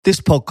This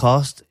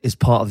podcast is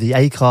part of the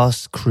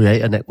Acast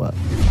Creator Network.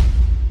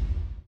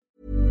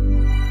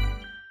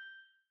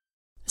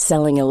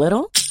 Selling a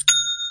little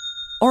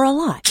or a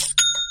lot?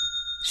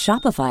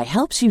 Shopify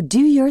helps you do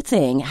your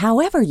thing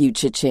however you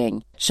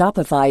cha-ching.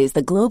 Shopify is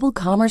the global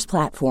commerce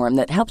platform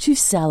that helps you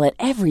sell at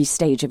every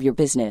stage of your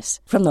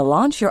business. From the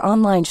launch your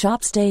online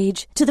shop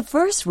stage to the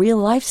first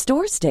real-life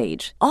store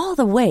stage, all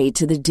the way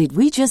to the did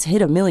we just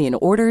hit a million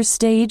orders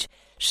stage.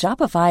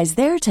 Shopify is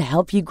there to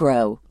help you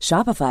grow.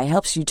 Shopify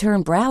helps you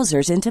turn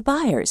browsers into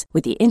buyers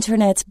with the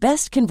internet's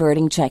best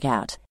converting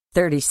checkout.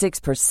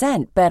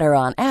 36% better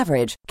on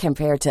average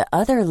compared to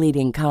other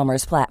leading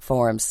commerce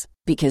platforms.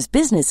 Because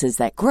businesses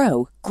that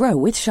grow, grow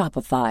with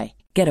Shopify.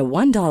 Get a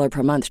 $1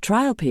 per month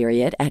trial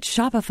period at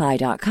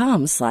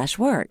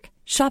shopify.com/work.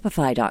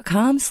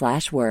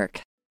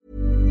 Shopify.com/work.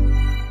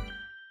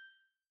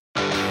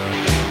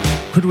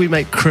 Could we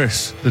make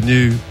Chris the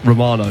new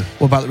Romano?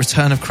 What about the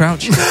return of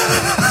Crouch?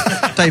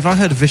 Dave, I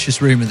heard a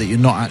vicious rumour that you're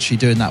not actually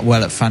doing that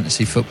well at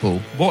fantasy football.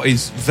 What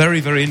is very,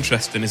 very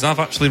interesting is I've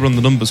actually run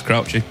the numbers,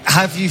 Crouchy.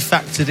 Have you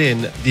factored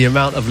in the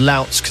amount of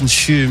louts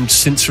consumed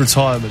since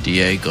retirement?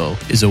 Diego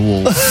is a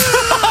wolf.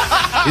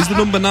 Is the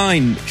number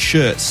 9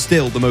 shirt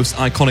still the most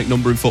iconic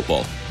number in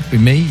football? Be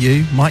me,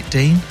 you, Mike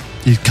Dean.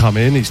 He's come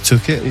in, he's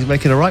took it, he's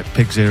making a right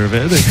pig's ear of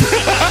it, isn't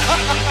he?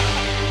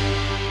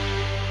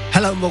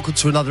 Hello and welcome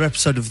to another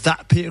episode of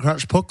That Peter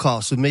Crouch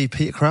podcast with me,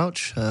 Peter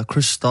Crouch,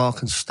 Chris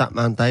Stark and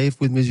Statman Dave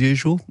with me as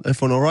usual.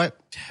 Everyone all right?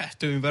 Yeah,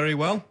 doing very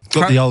well.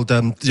 Got the old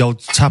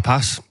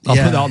tapas. I'll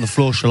put that on the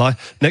floor, shall I?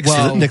 Next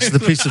to the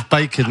piece of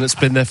bacon that's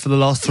been there for the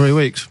last 3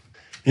 weeks.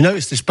 You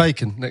notice this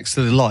bacon next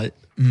to the light?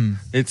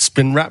 It's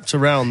been wrapped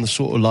around the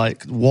sort of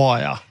like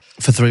wire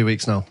for 3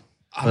 weeks now.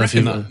 I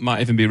reckon that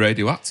might even be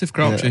radioactive,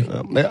 Crouchy.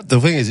 Yeah, the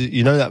thing is,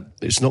 you know that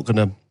it's not going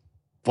to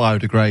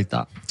biodegrade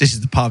that. This is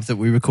the pub that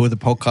we record the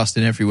podcast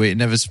in every week. It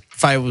never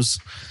fails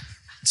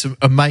to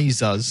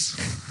amaze us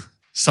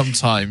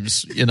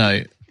sometimes, you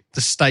know,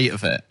 the state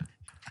of it.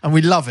 And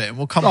we love it, and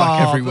we'll come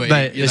back every week,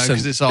 mate, you know,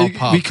 because it's our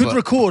pub. We could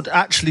record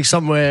actually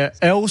somewhere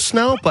else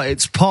now, but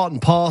it's part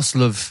and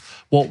parcel of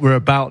what we're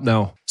about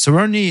now. So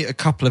we're only a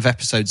couple of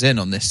episodes in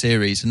on this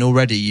series, and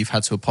already you've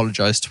had to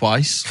apologise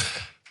twice.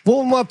 What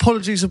were my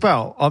apologies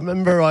about? I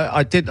remember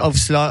I did,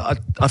 obviously, I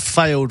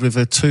failed with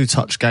a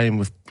 2-touch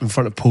game in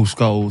front of Paul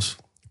Scholes.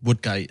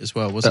 Woodgate as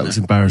well, wasn't it? That was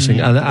embarrassing.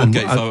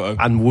 Woodgate photo.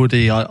 And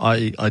Woody,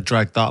 I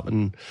dragged up,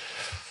 and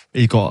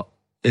he got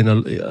in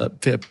a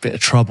bit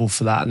of trouble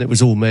for that, and it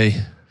was all me.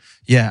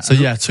 Yeah. So,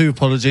 2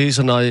 apologies,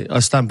 and I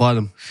stand by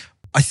them.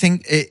 I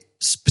think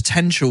it's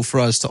potential for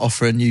us to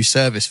offer a new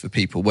service for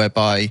people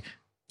whereby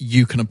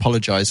you can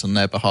apologise on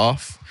their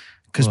behalf.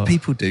 Because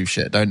people do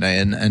shit, don't they?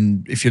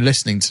 And if you're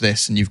listening to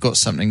this and you've got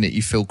something that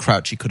you feel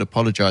Crouchy could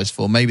apologise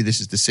for, maybe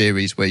this is the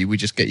series where we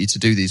just get you to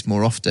do these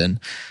more often,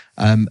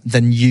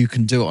 then you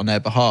can do it on their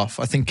behalf.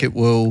 I think it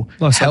will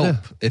help,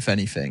 idea. If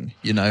anything,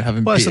 you know,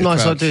 having Peter it's a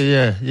nice Crouch.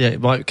 idea, yeah. It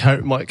might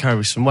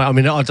carry some weight. I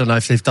mean, I don't know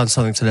if they've done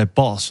something to their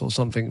boss or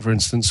something, for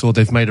instance, or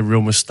they've made a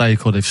real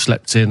mistake, or they've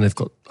slept in, they're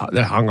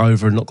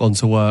hungover and not gone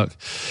to work.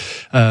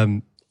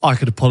 I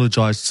could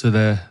apologise to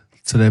their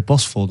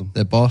boss for them.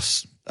 Their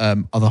boss,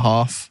 other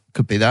half.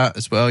 Could be that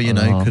as well, you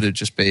know, could have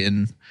just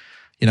been,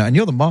 you know, and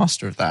you're the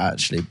master of that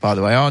actually, by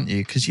the way, aren't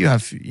you? Because you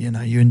have, you know,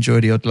 you enjoy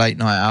the odd late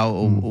night out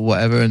or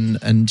whatever,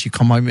 and you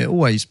come home, it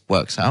always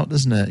works out,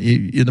 doesn't it?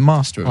 You're the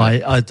master of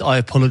it. I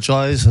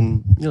apologise,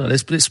 and, you know,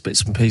 there's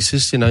bits and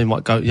pieces, you know, you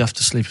have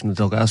to sleep in the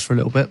doghouse for a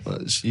little bit,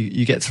 but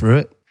you get through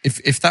it.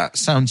 If that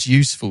sounds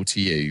useful to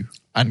you,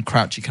 and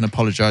Crouchy can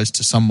apologise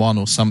to someone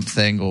or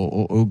something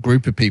or a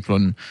group of people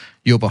on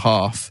your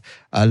behalf,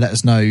 let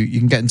us know. You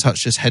can get in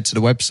touch, just head to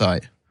the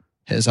website.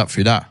 Hit us up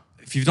through that.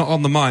 If you've not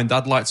on the mind,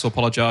 I'd like to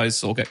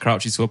apologise or get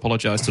Crouchy to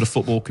apologise to the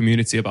football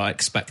community about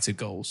expected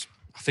goals.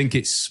 I think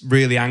it's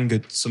really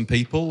angered some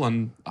people,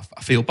 and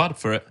I feel bad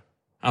for it.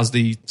 As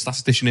the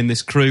statistician in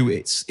this crew,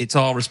 it's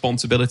our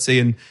responsibility,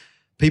 and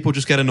people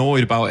just get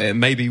annoyed about it, and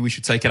maybe we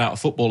should take it out of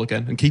football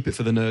again and keep it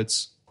for the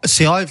nerds.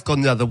 See, I've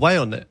gone the other way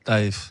on it,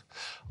 Dave.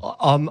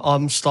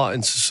 I'm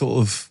starting to sort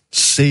of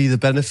see the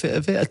benefit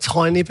of it a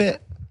tiny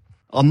bit.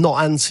 I'm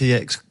not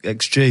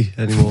anti-XG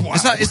anymore. Wow.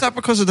 Is that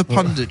because of the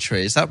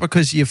punditry? Is that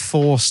because you're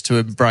forced to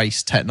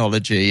embrace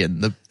technology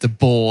and the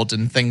board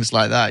and things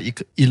like that?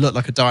 You look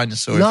like a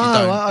dinosaur if you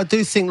don't. No, I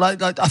do think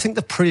like I think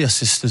the Prius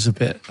sister's a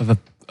bit of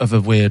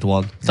a weird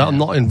one. Yeah. I'm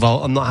not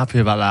involved. I'm not happy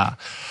about that.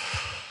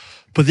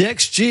 But the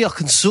XG, I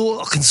can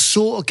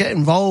sort of get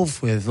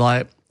involved with.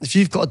 Like if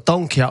you've got a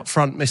donkey up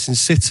front missing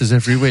sitters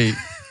every week,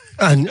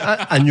 and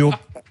you're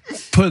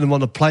putting them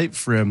on a plate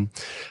for him.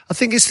 I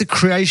think it's the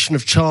creation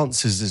of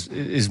chances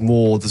is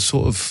more the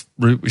sort of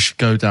route we should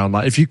go down.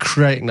 Like if you're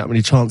creating that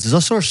many chances, I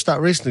saw a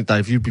stat recently,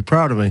 Dave. You'd be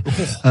proud of me.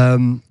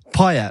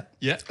 Payet.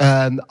 Yeah.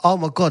 Oh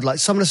my God! Like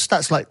some of the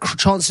stats, like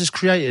chances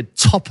created,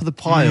 top of the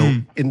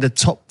pile in the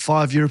top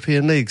 5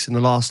 European leagues in the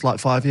last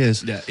 5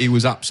 years. Yeah, he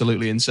was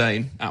absolutely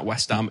insane at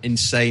West Ham.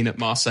 Insane at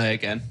Marseille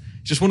again.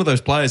 just one of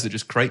those players that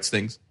just creates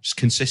things, just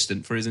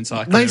consistent for his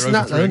entire career. Amazing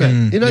that, though,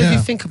 isn't it? You know, if you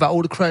think about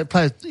all the creative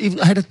players, even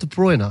ahead of De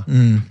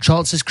Bruyne,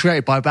 chances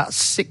created by about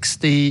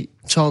 60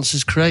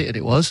 chances created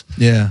it was.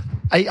 Yeah.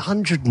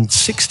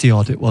 860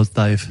 odd it was,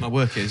 Dave. My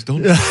work is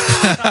done.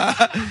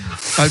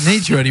 Don't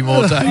need you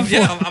anymore, Dave.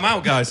 Yeah, I'm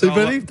out, guys. Do you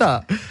believe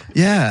that?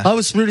 Yeah. I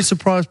was really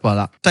surprised by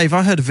that. Dave,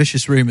 I heard a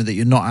vicious rumour that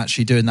you're not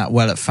actually doing that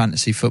well at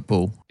fantasy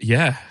football.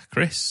 Yeah,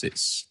 Chris,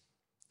 it's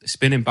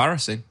been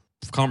embarrassing.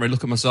 I can't really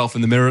look at myself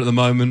in the mirror at the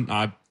moment.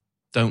 I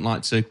don't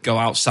like to go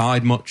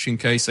outside much in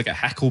case I get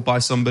heckled by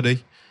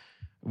somebody.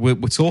 We're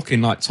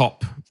talking like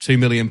top 2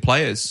 million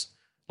players.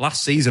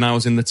 Last season, I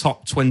was in the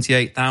top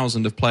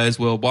 28,000 of players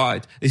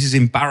worldwide. This is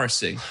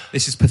embarrassing.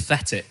 This is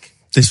pathetic.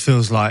 This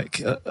feels like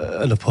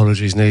an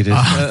apology is needed. And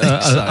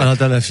I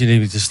don't know if you need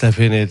me to step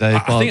in here,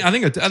 Dave. I think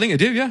I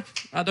do. Yeah,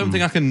 I don't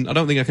think I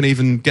can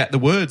even get the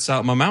words out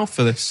of my mouth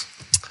for this.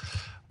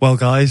 Well,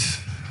 guys,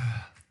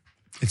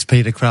 it's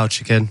Peter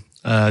Crouch again.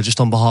 Just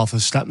on behalf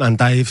of Statman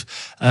Dave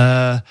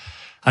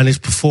and his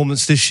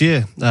performance this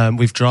year.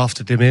 We've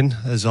drafted him in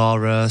as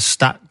our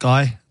stat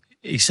guy.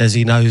 He says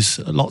he knows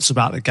lots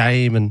about the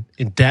game and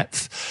in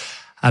depth.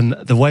 And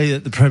the way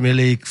that the Premier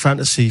League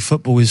fantasy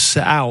football is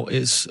set out,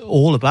 it's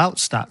all about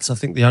stats. I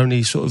think the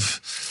only sort of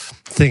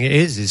thing it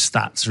is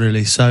stats,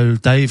 really. So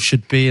Dave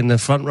should be in the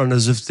front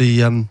runners of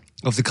the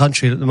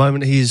country. At the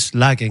moment, he's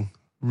lagging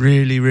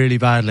really, really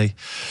badly.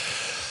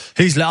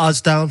 He's let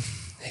us down.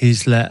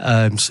 He's let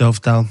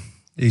himself down.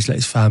 He's let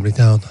his family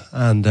down,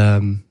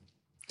 and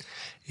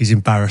he's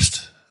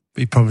embarrassed.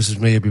 He promises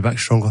me he'll be back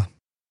stronger.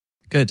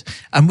 Good.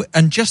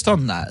 And just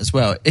on that as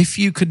well, if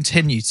you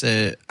continue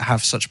to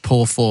have such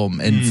poor form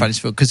in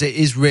fantasy football, because it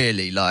is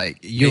really like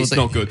it's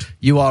not good.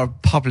 You are a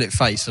public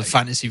face of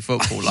fantasy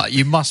football. Like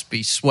you must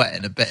be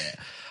sweating a bit.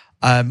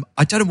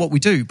 I don't know what we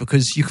do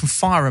because you can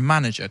fire a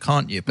manager,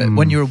 can't you? But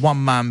when you're a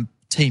one-man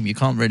team, you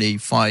can't really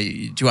fire. Do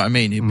you know what I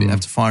mean? He'd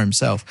have to fire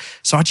himself.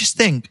 So I just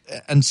think,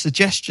 and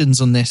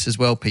suggestions on this as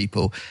well,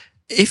 people.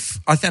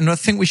 I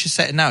think we should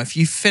set it now. If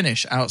you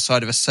finish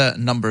outside of a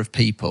certain number of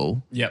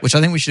people, which I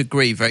think we should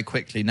agree very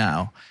quickly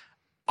now,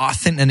 I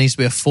think there needs to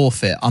be a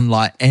forfeit,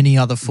 unlike any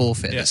other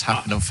forfeit that's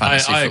happened on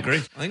fantasy football. I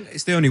agree. I think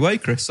it's the only way,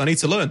 Chris. I need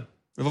to learn.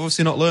 I've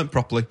obviously not learned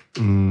properly.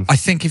 I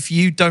think if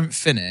you don't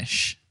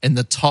finish in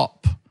the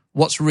top,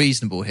 what's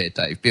reasonable here,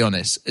 Dave? Be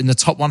honest. In the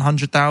top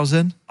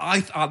 100,000?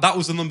 That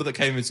was the number that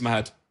came into my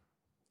head.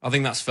 I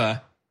think that's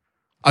fair.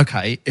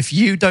 Okay, if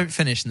you don't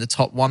finish in the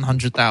top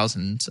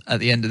 100,000 at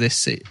the end of this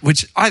season,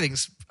 which I think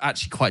is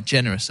actually quite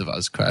generous of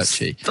us,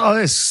 Crouchy. Oh,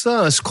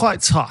 it's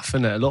quite tough,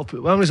 isn't it? A lot of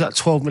people. When was that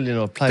 12 million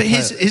or player? But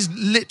his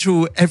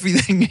literal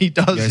everything he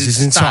does is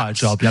his entire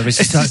job. Yeah, it's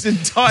his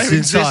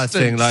entire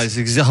thing, like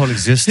his whole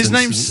existence. His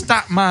name's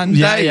Statman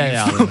Dave.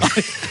 Yeah.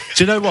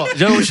 Do you know what? Do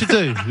you know what we should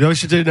do? You know what we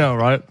should do now,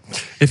 right?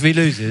 If he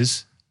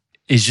loses,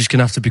 he's just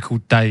gonna have to be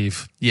called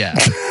Dave. Yeah.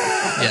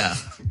 Yeah.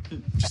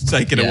 Just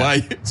take it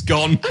away. It's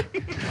gone.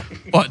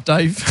 What,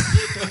 Dave?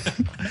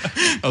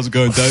 How's it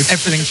going, Dave?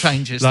 Everything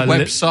changes. Like, the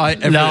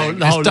website, everything.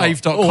 No, it's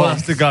Dave.com. All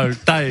has to go.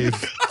 Dave.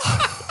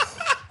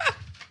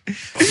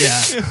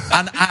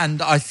 Yeah.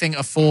 And I think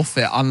a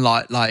forfeit,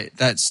 unlike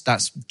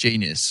that's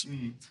genius.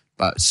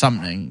 But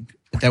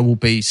there will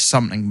be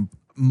something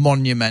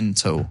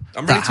monumental.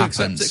 I'm ready that to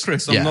happens. accept it,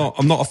 Chris.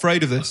 I'm not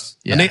afraid of this.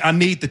 Yeah. I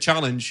need the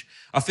challenge.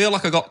 I feel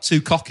like I got too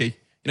cocky.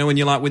 You know, when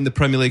you like win the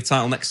Premier League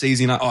title next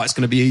season, you're like, it's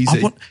going to be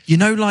easy. Like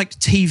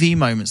TV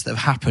moments that have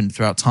happened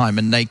throughout time,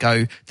 and they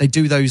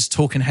do those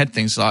talking head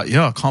things like,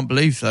 I can't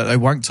believe that they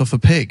wanked off a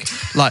pig.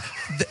 Like,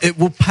 it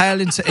will pale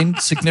into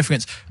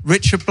insignificance.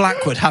 Richard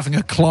Blackwood having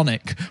a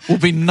clonic will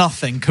be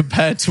nothing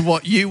compared to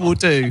what you will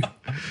do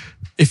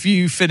if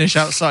you finish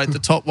outside the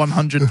top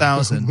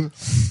 100,000.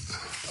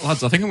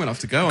 Lads, I think I'm going to have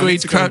to go. Agreed, I need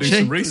to go and do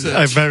some research.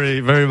 I very,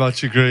 very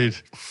much agreed.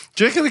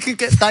 Do you reckon we could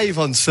get Dave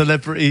on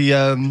Celebrity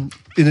in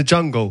the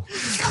Jungle?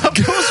 Of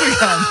course we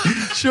can.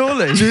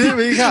 Surely. Do you think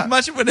we can?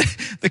 Imagine when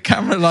the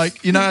camera,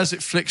 like, as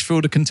it flicks through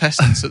all the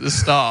contestants at the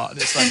start,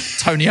 and it's like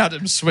Tony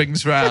Adams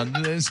swings round,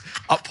 and there's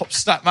up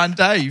pops Statman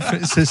Dave.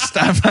 It says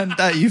Statman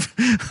Dave.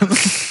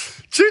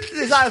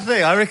 Is that a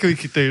thing? I reckon we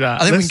could do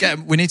that. I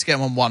think we need to get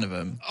him on one of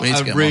them.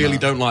 I really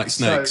don't like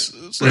snakes.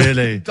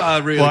 Really? I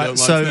really don't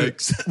like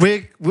snakes.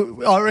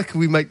 I reckon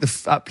we make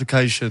the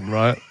application,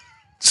 right?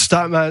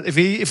 Statman, if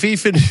he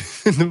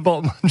finishes in the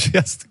bottom 100, he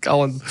has to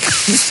go on.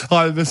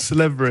 I'm a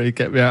celebrity,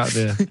 get me out of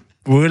here.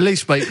 We'll at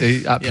least make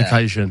the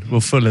application.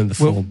 We'll fill in the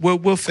form.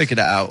 We'll figure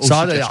that out. So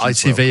I don't know,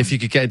 ITV, if you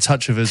could get in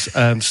touch with us,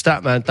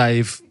 Statman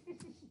Dave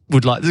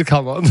would like to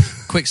come on.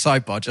 Quick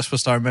sidebar, just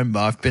whilst I remember,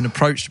 I've been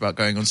approached about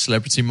going on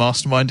Celebrity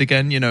Mastermind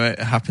again. It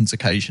happens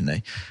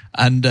occasionally.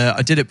 And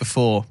I did it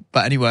before.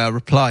 But anyway, I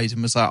replied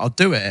and was like, I'll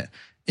do it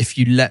if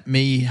you let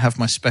me have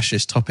my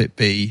specialist topic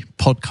be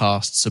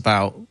podcasts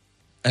about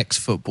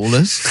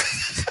ex-footballers.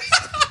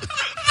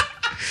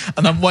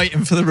 And I'm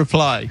waiting for the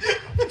reply.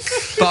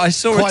 But I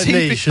saw a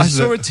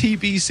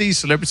TBC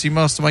Celebrity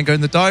Mastermind go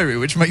in the diary,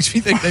 which makes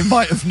me think they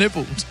might have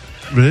nibbled.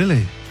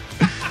 Really?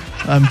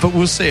 But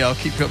we'll see. I'll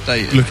keep you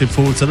updated. Looking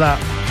forward to that.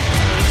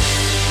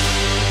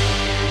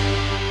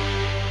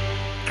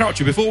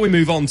 Crouchy, before we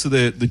move on to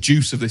the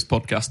juice of this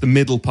podcast, the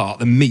middle part,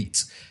 the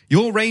meat,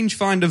 your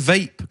rangefinder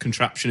vape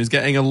contraption is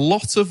getting a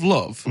lot of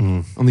love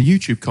on the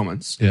YouTube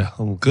comments. Yeah,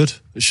 all good.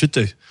 It should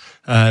do.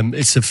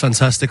 It's a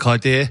fantastic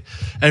idea.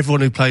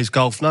 Everyone who plays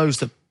golf knows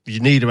that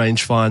you need a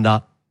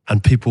rangefinder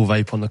and people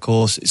vape on the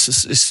course.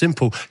 It's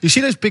simple. You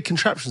see those big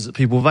contraptions that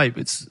people vape?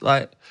 It's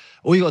like,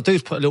 all you got to do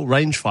is put a little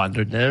rangefinder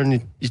in there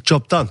and your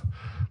job done.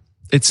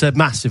 It's a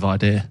massive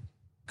idea.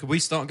 Could we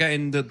start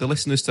getting the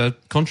listeners to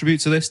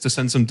contribute to this, to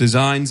send some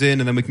designs in,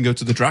 and then we can go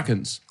to the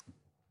Dragons?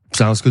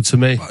 Sounds good to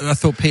me. I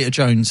thought Peter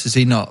Jones, has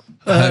he not?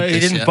 He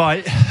didn't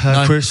bite,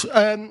 No. Chris.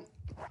 I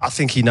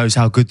think he knows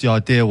how good the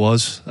idea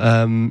was.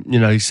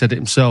 He said it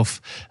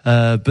himself,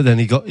 but then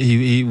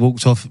he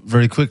walked off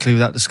very quickly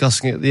without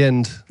discussing it at the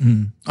end,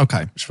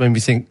 Okay. which made me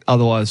think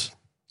otherwise.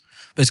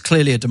 There's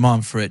clearly a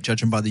demand for it,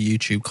 judging by the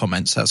YouTube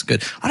comments. That's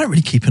good. I don't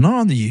really keep an eye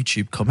on the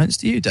YouTube comments,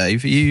 do you,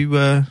 Dave? Are you...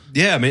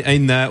 Yeah, I mean,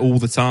 in there all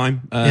the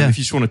time. Yeah. If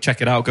you just want to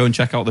check it out, go and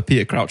check out the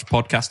Peter Crouch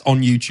podcast on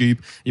YouTube.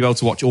 You'll be able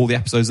to watch all the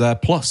episodes there,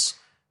 plus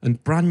a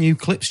brand new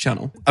clips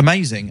channel.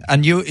 Amazing.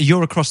 And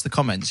you're across the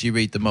comments. You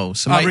read them all.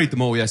 So I read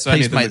them all, yes.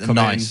 please make them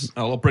nice.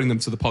 I'll bring them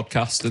to the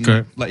podcast and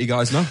Great. let you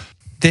guys know.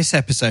 This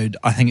episode,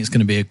 I think it's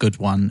going to be a good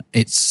one.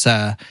 It's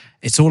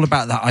all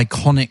about that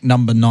iconic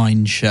number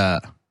 9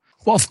 shirt.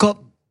 Well, I've got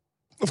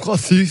a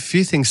few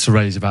things to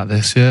raise about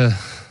this. Yeah.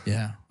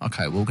 Yeah.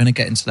 Okay. Well, we're going to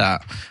get into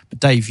that. But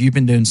Dave, you've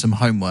been doing some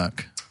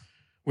homework.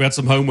 We had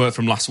some homework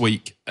from last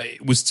week.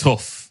 It was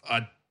tough.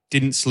 I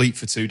didn't sleep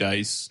for 2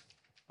 days.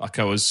 Like,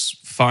 I was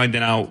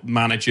finding out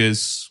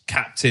managers.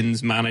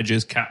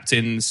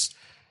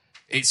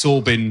 It's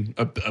all been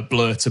a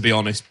blur, to be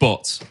honest.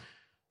 But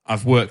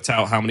I've worked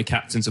out how many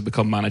captains have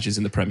become managers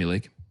in the Premier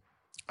League.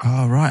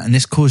 Oh, right. And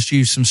this caused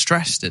you some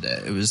stress, did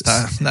it? It was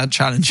that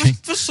challenging.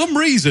 For some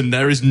reason,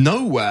 there is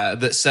nowhere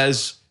that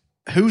says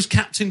who's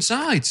captain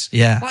sides.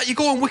 Yeah. Like, you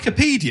go on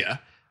Wikipedia,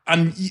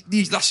 and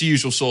that's the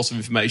usual source of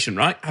information,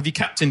 right? Have you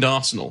captained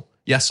Arsenal?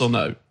 Yes or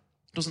no?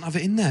 Doesn't have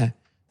it in there.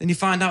 Then you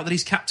find out that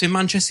he's captained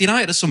Manchester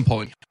United at some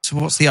point. So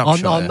what's the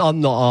upshot? I'm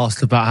not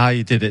asked about how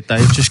you did it,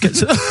 Dave. Just get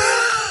to...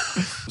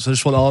 So I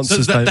just want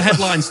answers, So Dave. the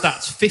headline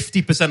stats,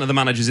 50% of the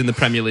managers in the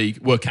Premier League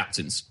were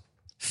captains.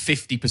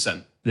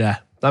 50%. Yeah,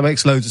 that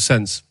makes loads of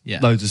sense. Yeah.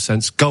 Loads of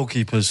sense.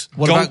 Goalkeepers.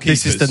 What about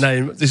This is the goalkeepers?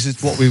 name. This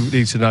is what we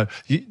need to know.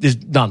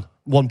 There's none.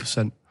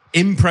 1%.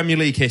 In Premier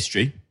League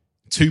history,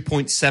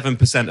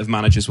 2.7% of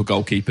managers were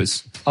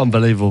goalkeepers.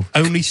 Unbelievable.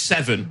 Only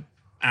 7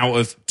 out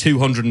of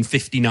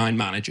 259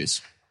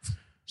 managers.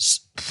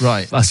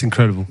 Right. That's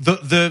incredible.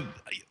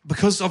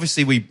 Because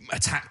obviously we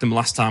attacked them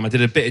last time, I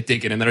did a bit of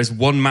digging, and there is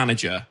one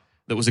manager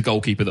that was a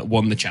goalkeeper that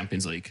won the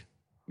Champions League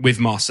with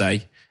Marseille.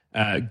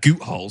 Raymond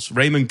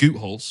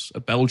Goethals, a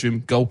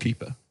Belgian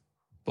goalkeeper.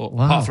 But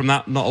apart from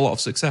that, not a lot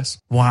of success.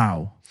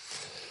 Wow.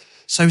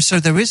 So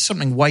there is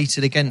something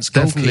weighted against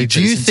Definitely. goalkeepers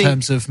Do you in think-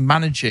 terms of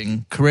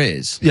managing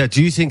careers. Yeah,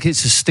 do you think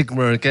it's a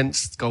stigma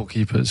against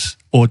goalkeepers?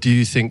 Or do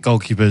you think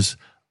goalkeepers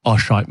are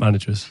shite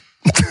managers?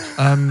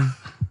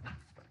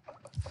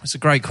 It's a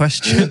great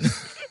question.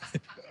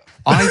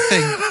 I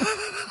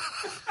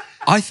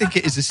think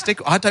it is a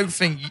stigma. I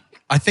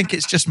think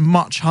it's just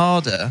much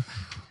harder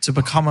to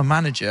become a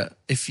manager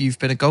if you've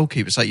been a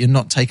goalkeeper. It's like you're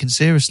not taken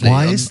seriously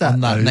on that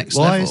though? next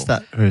Why level. is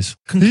that, Chris? Do you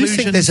Conclusions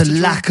think there's a to draw?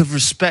 lack of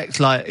respect?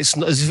 Like it's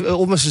not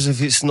almost as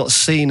if it's not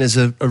seen as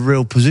a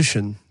real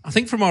position. I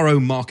think from our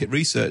own market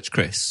research,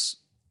 Chris,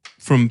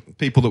 from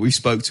people that we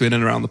spoke to in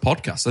and around the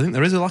podcast, I think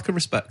there is a lack of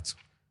respect.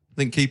 I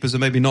think keepers are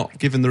maybe not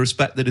given the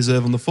respect they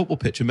deserve on the football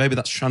pitch, and maybe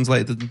that's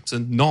translated to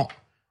not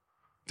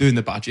doing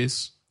the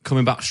badges,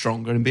 coming back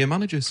stronger and being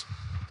managers.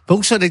 But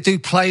also, they do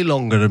play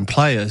longer than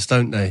players,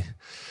 don't they?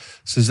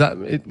 So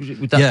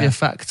would that Yeah. be a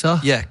factor?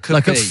 Yeah, could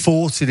like be. at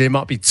 40, they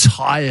might be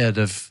tired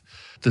of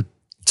the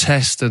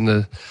test and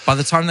the. By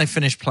the time they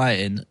finish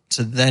playing,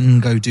 to then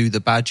go do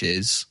the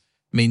badges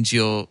means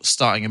you're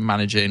starting and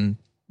managing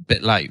a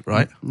bit late,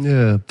 right?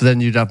 Yeah, but then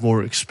you'd have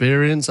more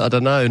experience. I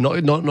don't know, not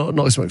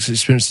as much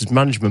experience as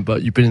management,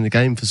 but you've been in the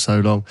game for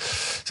so long.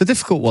 It's a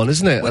difficult one,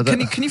 isn't it? Well,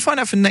 can you find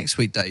out for next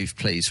week, Dave,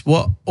 please,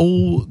 what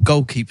all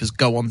goalkeepers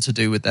go on to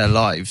do with their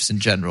lives in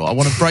general? I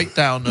want a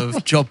breakdown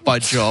of job by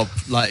job.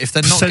 Like, if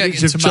they're not getting Percentage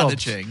of into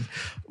jobs. managing,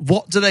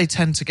 what do they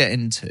tend to get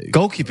into?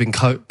 Goalkeeping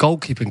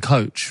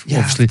coach, Yeah,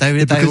 obviously.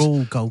 they're Because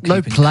all goalkeeping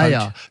No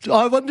player.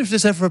 I wonder if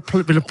there's ever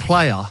been a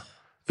player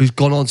who's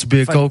gone on to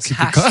be a goalkeeper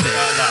Fantastic.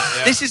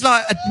 coach. This is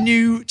like a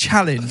new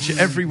challenge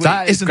every week,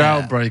 That is isn't it?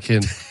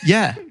 groundbreaking.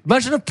 Yeah.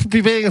 Imagine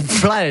being a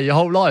player your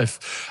whole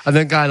life and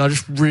then going, I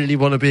just really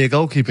want to be a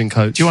goalkeeping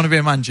coach. Do you want to be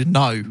a manager?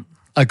 No.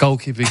 a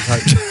goalkeeping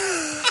coach?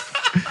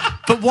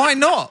 But why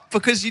not?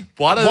 Because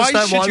Well, I don't why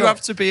understand should why you not.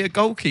 have to be a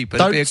goalkeeper?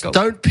 to be a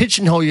Don't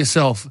pigeonhole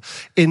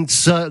yourself in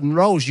certain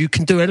roles. You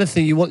can do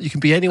anything you want. You can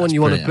be anyone That's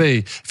you want to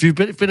brilliant. be. If you've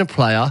been a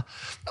player,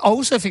 I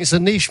also think it's a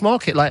niche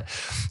market. Like,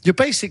 you're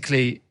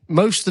basically,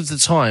 most of the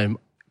time,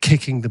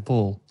 kicking the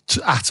ball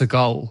at a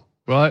goal,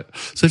 right?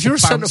 So if you're a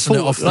centre bouncing it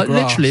forward, off the like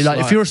grass, literally, like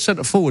if right. you're a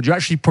centre forward, you're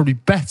actually probably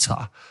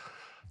better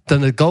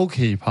than a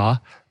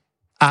goalkeeper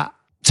at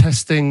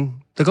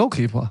testing the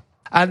goalkeeper.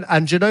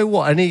 And you know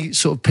what? Any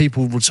sort of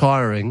people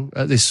retiring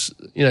at this,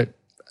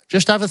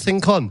 just have a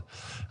think on.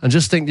 And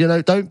just think,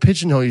 don't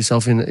pigeonhole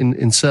yourself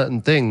in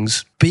certain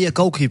things. Be a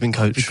goalkeeping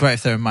coach. It'd be great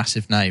if they're a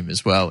massive name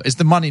as well. Is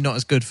the money not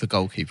as good for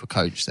goalkeeper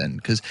coach then?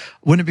 Because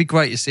wouldn't it be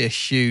great to see a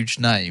huge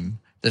name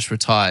that's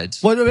retired?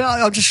 Well, I mean,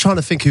 I'm just trying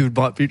to think who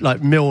might be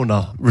like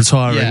Milner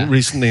retiring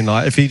recently.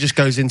 Like if he just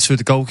goes into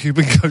the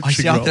goalkeeping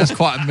coaching I role. think that's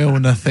quite a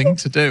Milner thing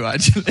to do,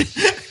 actually.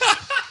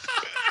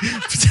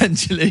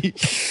 Potentially.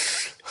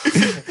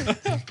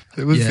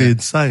 It would be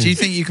insane. Do you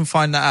think you can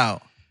find that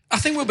out? I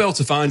think we'll be able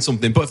to find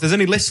something, but if there's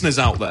any listeners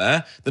out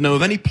there that know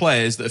of any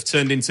players that have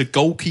turned into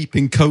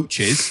goalkeeping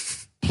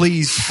coaches,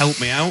 please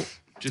help me out.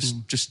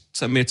 Just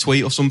send me a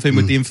tweet or something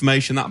with the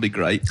information. That'd be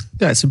great.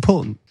 Yeah, it's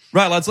important.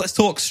 Right, lads, let's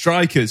talk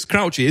strikers.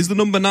 Crouchy, is the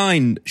number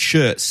 9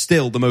 shirt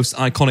still the most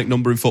iconic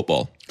number in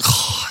football?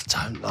 Oh, I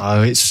don't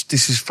know.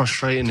 This is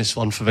frustrating, this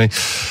one for me.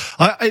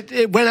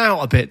 It went out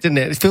a bit, didn't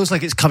it? It feels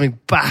like it's coming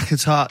back a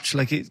touch,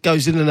 like it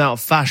goes in and out of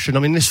fashion. I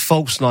mean, this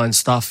false 9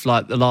 stuff,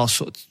 like the last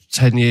sort of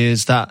 10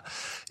 years that,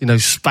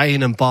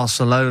 Spain and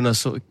Barcelona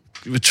sort of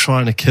were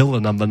trying to kill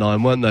the number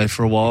 9, weren't they,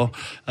 for a while?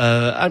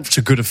 And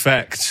to good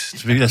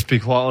effect. Let's be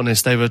quite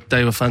honest, they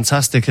were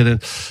fantastic. And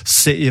then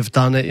City have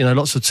done it.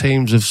 Lots of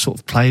teams have sort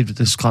of played with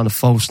this kind of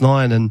false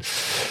 9. And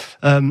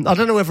I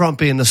don't know whether I'm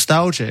being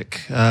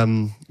nostalgic,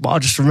 but I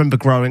just remember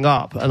growing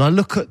up. And I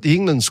look at the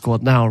England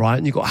squad now, right?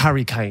 And you've got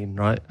Harry Kane,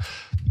 right?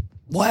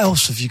 What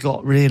else have you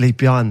got really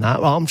behind that?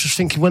 Well, I'm just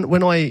thinking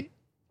when I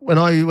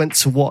went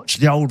to watch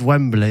the old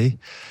Wembley,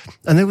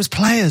 and there was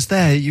players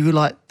there, you were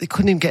like, they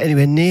couldn't even get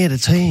anywhere near the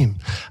team.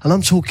 And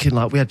I'm talking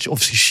like, we had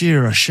obviously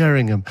Shearer,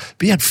 Sheringham,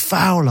 but you had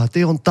Fowler,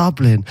 Dion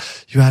Dublin,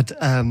 you had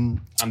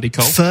Andy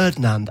Cole,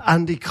 Ferdinand,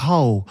 Andy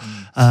Cole,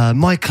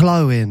 Michael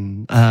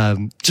Owen,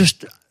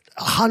 just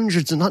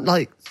hundreds and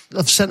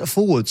of centre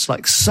forwards,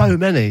 like so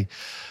many.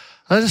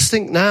 And I just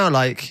think now,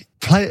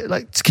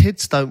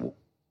 kids don't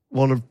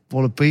want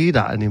to be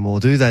that anymore,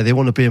 do they? They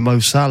want to be a Mo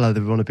Salah,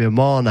 they want to be a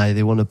Mane,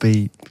 they want to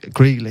be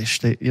Grealish.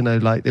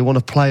 They want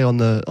to play on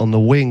the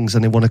wings,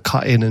 and they want to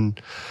cut in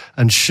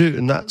and shoot.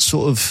 And that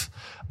sort of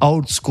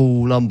old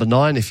school number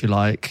 9, if you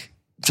like,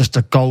 just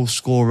a goal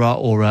scorer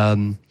or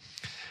a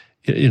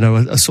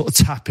sort of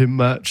tapping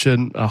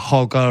merchant, a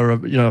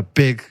hogger, a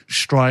big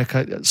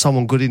striker,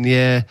 someone good in the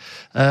air.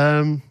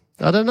 I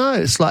don't know.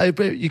 It's like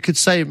you could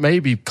say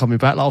maybe coming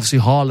back. Like obviously,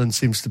 Haaland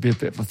seems to be a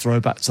bit of a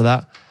throwback to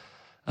that.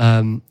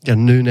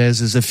 Nunes,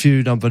 there's a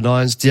few number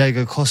 9s.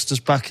 Diego Costa's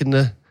back in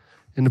the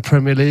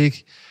Premier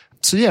League.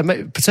 So yeah,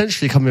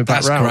 potentially coming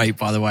back round. That's great,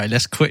 by the way.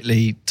 Let's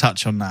quickly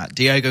touch on that.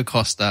 Diego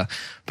Costa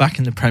back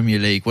in the Premier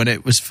League when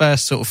it was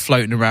first sort of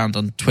floating around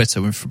on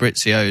Twitter when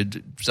Fabrizio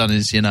had done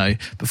his,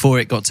 before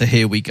it got to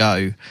Here We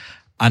Go.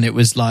 And it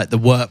was like the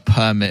work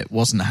permit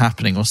wasn't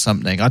happening or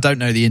something. I don't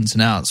know the ins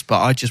and outs,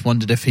 but I just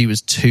wondered if he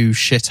was too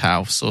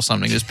shithouse or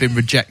something that's been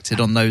rejected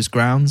on those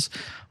grounds.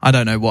 I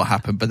don't know what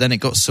happened, but then it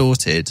got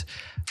sorted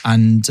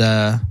and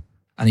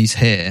he's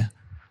here.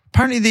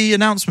 Apparently the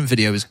announcement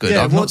video is good.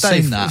 I've not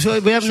seen that. So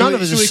we have none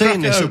of us have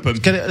seen this.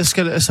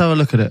 Let's have a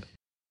look at it.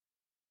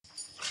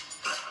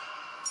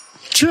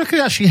 Do you reckon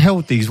he actually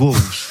held these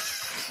wolves?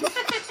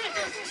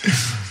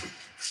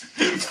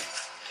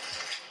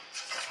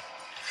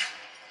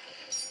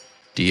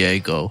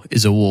 Diego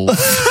is a wolf.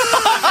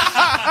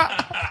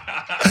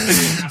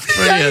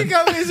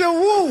 Diego is a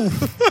wolf.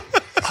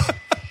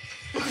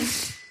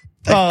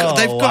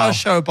 They've got to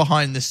show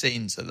behind the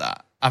scenes of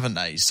that, haven't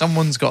they?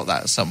 Someone's got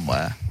that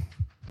somewhere.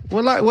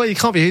 Well, you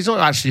can't be. He's not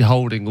actually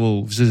holding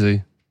wolves, is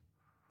he?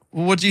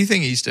 Well, what do you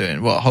think he's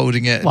doing? What,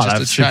 holding it? Well,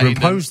 just a chain?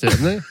 Superimposed it,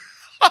 haven't they?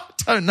 I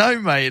don't know,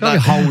 mate. Not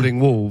holding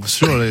wolves,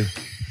 surely.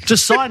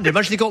 Just signed him.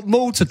 Actually got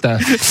mauled to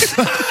death.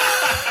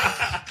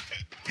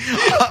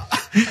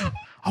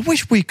 I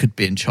wish we could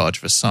be in charge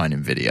of a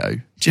signing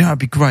video. Do you know, it'd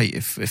be great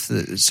if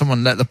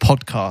someone let the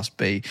podcast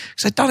be.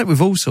 Because they've done it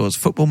with all sorts.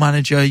 Football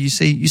Manager, you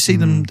see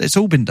them, it's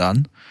all been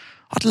done.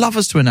 I'd love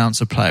us to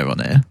announce a player on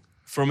here.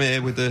 From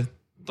here with the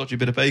dodgy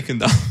bit of bacon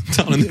down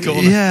in the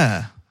corner.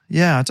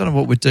 Yeah, I don't know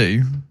what we'd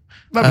do.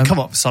 Maybe come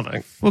up with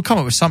something. We'll come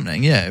up with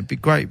something, yeah. It'd be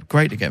great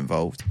to get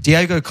involved.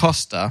 Diego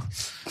Costa.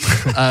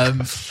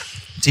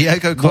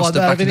 Diego Costa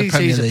back in the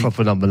Premier League. He's a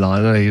proper number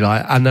 9, isn't he?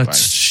 And a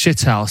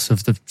shithouse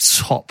of the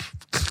top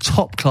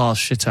class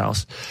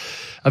shithouse.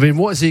 I mean,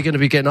 what is he going to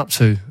be getting up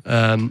to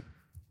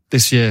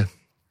this year?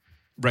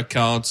 Red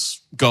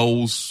cards,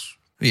 goals,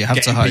 you have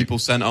getting to hope. People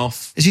sent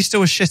off. Is he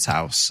still a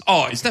shithouse?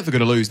 Oh, he's never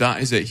going to lose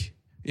that, is he?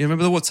 You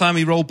remember what time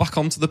he rolled back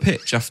onto the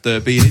pitch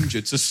after being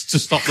injured to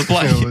stop the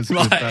play?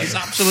 It's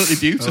absolutely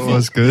beautiful. That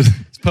was good.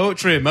 It's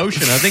poetry in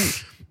motion. I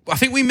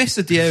think we miss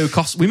a Diego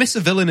Costa. We miss a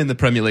villain in the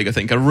Premier League. I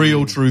think a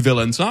real, true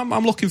villain. So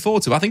I'm looking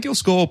forward to it. I think he'll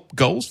score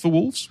goals for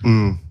Wolves.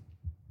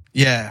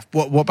 Yeah.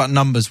 What about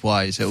numbers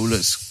wise? It all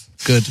looks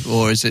good,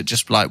 or is it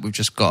just like we've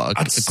just got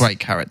a great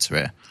character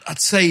here? I'd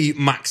say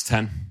max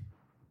 10.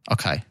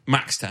 Okay.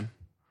 Max 10.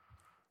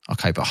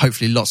 Okay, but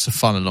hopefully lots of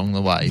fun along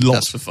the way.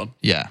 Lots of fun.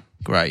 Yeah,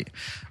 great.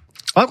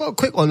 I've got a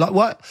quick one. Like,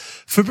 what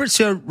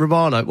Fabrizio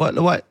Romano?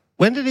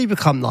 When did he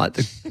become like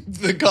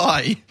the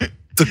guy?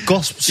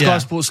 The Sky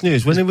Sports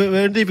News. When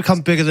did he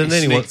become bigger than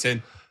anyone? Sneaked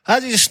in. How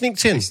did he just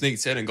sneaked in? He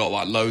sneaked in and got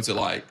like loads of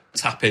like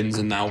tap-ins,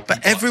 and now.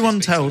 But everyone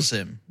tells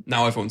him.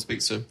 Now everyone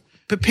speaks to him.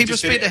 But people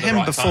speak to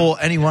him before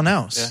anyone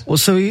else. Yeah. Well,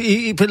 so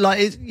but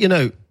like, you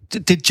know,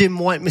 did Jim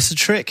White miss a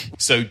trick?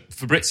 So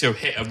Fabrizio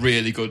hit a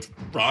really good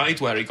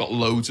ride where he got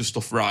loads of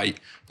stuff right,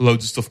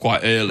 loads of stuff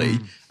quite early,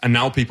 and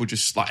now people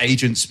just, like,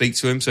 agents speak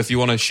to him. So if you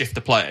want to shift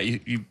the player,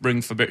 you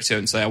bring Fabrizio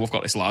and say, "Oh, we've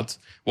got this lad,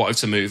 what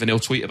to move," and he'll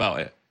tweet about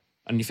it.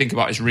 And you think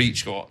about his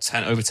reach, got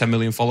over 10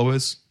 million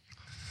followers.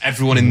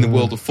 Everyone in the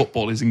world of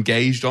football is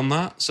engaged on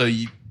that, so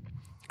you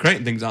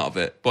creating things out of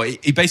it.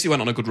 But he basically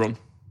went on a good run.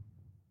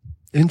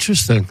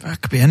 Interesting. That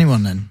could be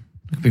anyone then.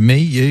 It could be me,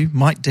 you,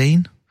 Mike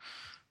Dean.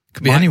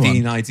 Could be Mike anyone.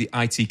 Dean,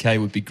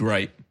 ITK would be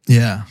great.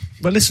 Yeah.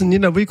 But listen, you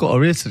know, we've got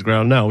our ear to the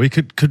ground now.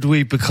 Could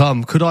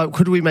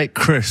we make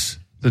Chris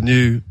the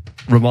new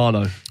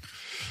Romano?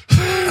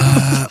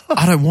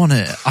 I don't want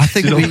it. I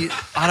think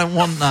I don't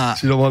want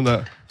that. You don't want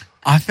that?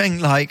 I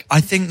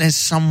think there's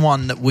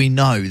someone that we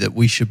know that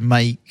we should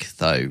make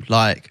though.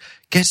 Like,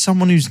 get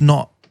someone who's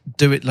not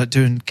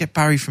get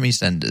Barry from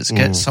EastEnders.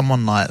 Get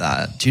someone like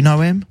that. Do you know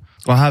him?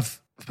 I have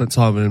spent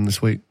time with him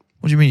this week.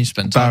 What do you mean you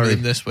spent time with Barry.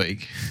 him this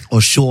week? Or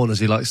Sean, as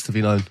he likes to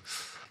be known.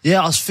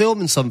 Yeah, I was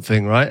filming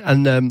something, right?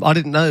 And I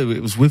didn't know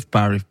it was with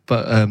Barry,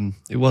 but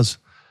it was.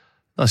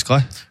 Nice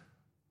guy.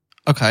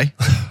 Okay.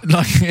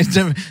 Like,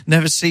 it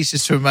never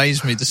ceases to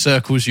amaze me the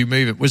circles you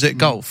move in. Was it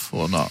golf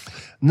or not?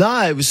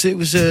 No, it was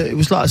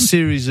like a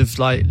series of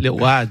like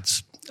little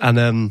ads,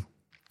 and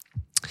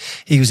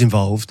he was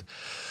involved.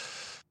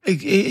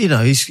 You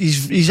know,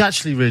 he's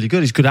actually really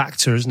good. He's a good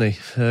actor, isn't he?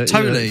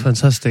 Totally. You know,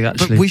 fantastic,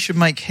 actually. But we should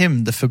make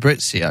him the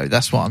Fabrizio.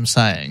 That's what I'm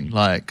saying.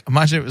 Like,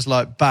 imagine it was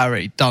like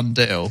Barry, done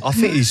deal. I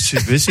think he's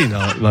too busy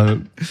now at the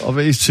moment. I think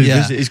he's too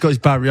busy. He's got his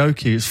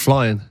karaoke. It's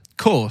flying. Of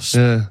course.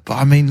 Yeah. But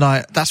I mean,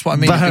 like, that's what I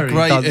mean. Barry, It'd be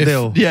great done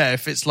deal.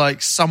 if it's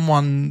like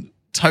someone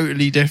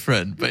totally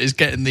different, but is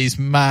getting these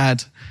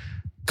mad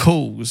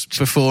calls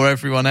before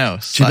everyone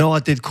else. Do you know, I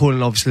did call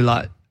him, obviously,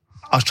 like,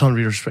 I was trying to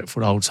be respectful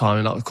the whole time,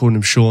 and I was calling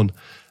him Sean.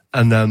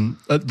 And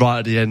right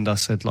at the end, I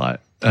said, like,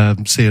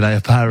 see you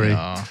later, Barry.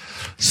 Yeah.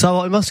 So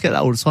I must get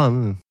that all the time,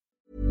 isn't it?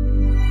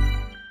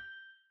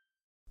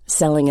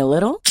 Selling a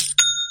little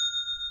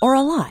or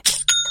a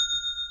lot?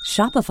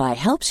 Shopify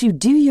helps you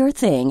do your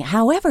thing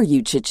however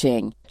you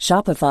cha-ching.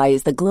 Shopify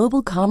is the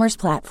global commerce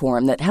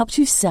platform that helps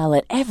you sell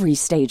at every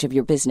stage of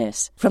your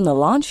business. From the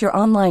launch your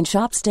online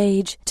shop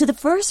stage to the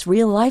first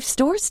real-life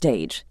store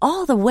stage,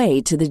 all the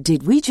way to the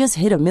did we just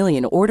hit a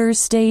million orders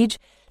stage.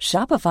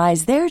 Shopify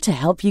is there to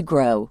help you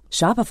grow.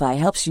 Shopify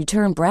helps you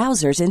turn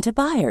browsers into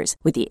buyers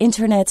with the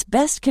internet's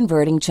best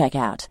converting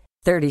checkout.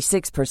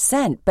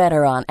 36%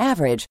 better on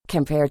average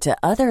compared to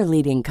other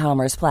leading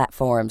commerce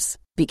platforms.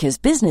 Because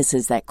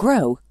businesses that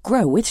grow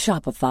with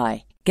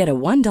Shopify. Get a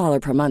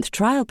 $1 per month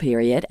trial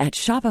period at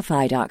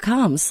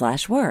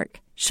shopify.com/work.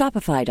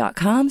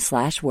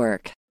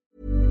 Shopify.com/work.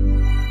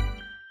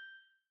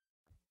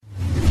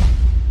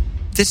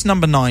 This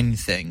number 9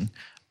 thing,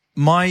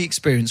 my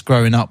experience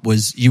growing up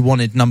was you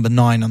wanted number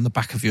 9 on the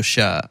back of your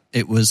shirt.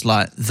 It was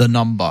like the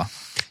number.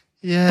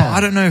 Yeah. But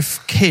I don't know if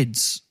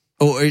kids,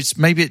 or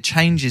maybe it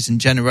changes in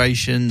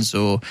generations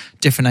or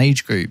different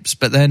age groups,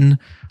 but then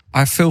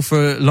I feel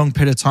for a long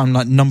period of time,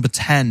 like number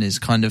 10 is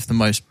kind of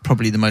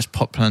probably the most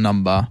popular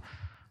number.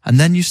 And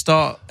then you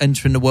start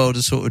entering the world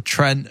of sort of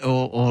Trent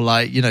or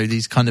like, you know,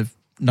 these kind of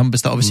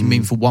numbers that obviously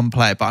mean for one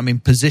player, but I mean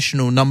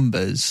positional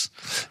numbers.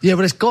 Yeah,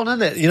 but it's gone,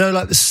 hasn't it? You know,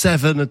 like the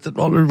 7 at the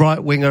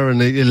right winger and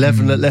the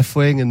 11 at left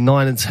wing and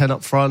 9 and 10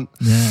 up front.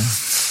 Yeah.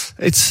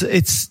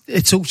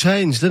 It's all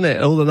changed, isn't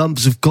it? All the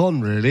numbers have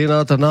gone, really. And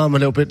I don't know, I'm a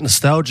little bit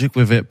nostalgic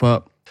with it,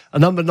 but a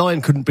number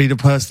 9 couldn't be the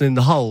person in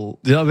the hole,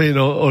 you know what I mean?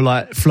 Or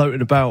like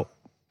floating about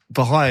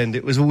behind.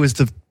 It was always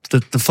the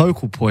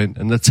focal point,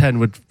 and the 10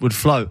 would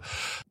float.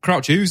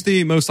 Crouch, who's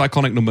the most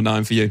iconic number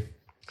 9 for you?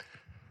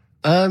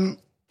 The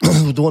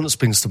one that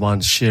springs to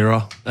mind is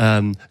Shearer.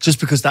 Just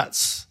because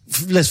that's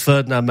Les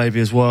Ferdinand maybe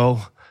as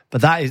well,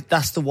 but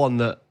that's the one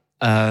that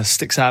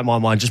sticks out in my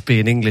mind, just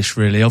being English,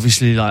 really.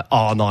 Obviously, like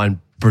R9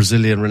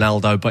 Brazilian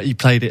Ronaldo, but he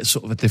played it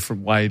sort of a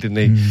different way, didn't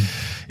he?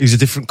 He was a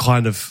different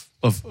kind of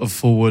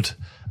forward.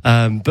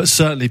 But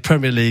certainly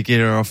Premier League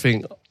era, I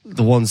think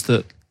the ones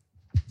that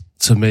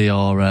to me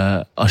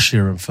are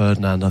Shearer and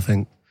Ferdinand, I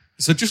think.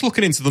 So just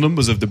looking into the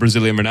numbers of the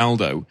Brazilian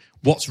Ronaldo,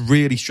 what's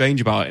really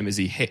strange about him is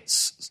he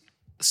hits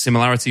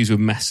similarities with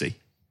Messi.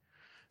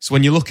 So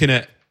when you're looking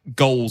at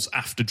goals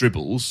after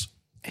dribbles,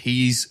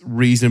 he's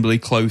reasonably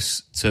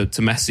close to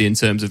Messi in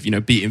terms of, you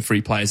know, beating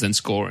 3 players then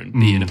scoring,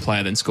 beating a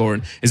player then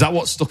scoring. Is that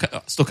what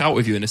stuck out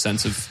with you in a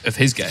sense of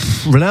his game?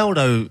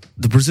 Ronaldo,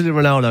 the Brazilian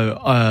Ronaldo,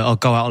 I'll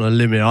go out on a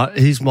limb here.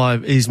 He's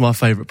my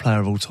favourite player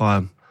of all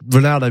time.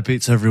 Ronaldo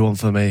beats everyone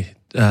for me.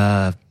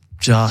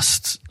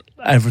 Just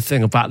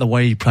everything about the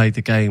way he played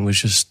the game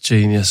was just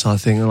genius, I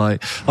think.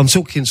 Like, I'm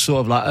talking sort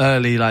of like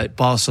early, like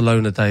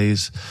Barcelona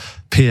days,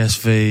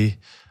 PSV,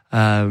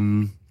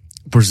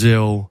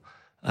 Brazil,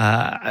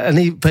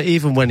 but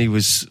even when he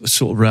was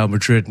sort of Real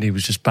Madrid and he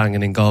was just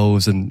banging in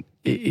goals, and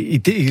he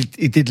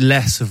did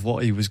less of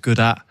what he was good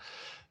at,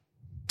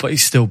 but he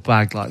still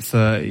bagged like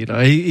 30. You know,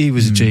 he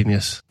was a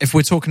genius. If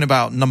we're talking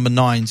about number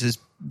 9s as,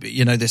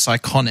 you know, this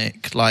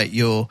iconic, like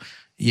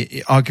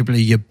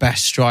arguably your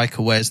best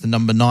striker wears the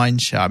number 9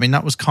 shirt. I mean,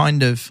 that was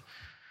kind of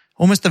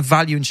almost the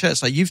value in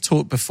shirts. Like, you've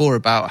talked before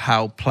about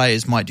how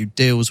players might do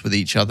deals with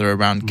each other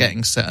around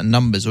getting certain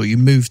numbers, or you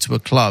move to a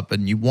club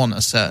and you want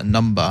a certain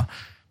number.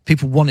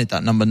 People wanted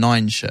that number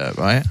 9 shirt,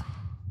 right?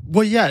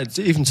 Well, yeah, it's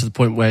even to the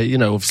point where, you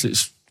know, obviously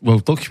it's well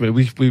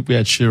documented. We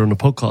had Shearer on the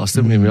podcast,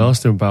 didn't we? We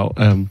asked him about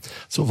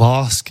sort of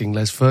asking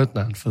Les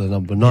Ferdinand for the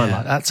number 9. Yeah.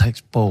 Like, that takes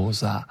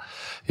balls, that.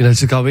 You know,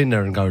 to go in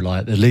there and go,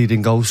 like, the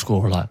leading goal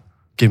scorer, like,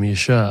 give me a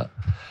shirt.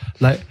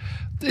 Like,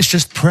 it's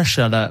just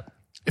pressure that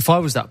if I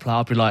was that player,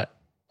 I'd be like,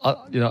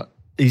 you know,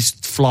 he's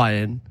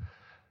flying.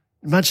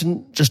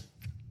 Imagine just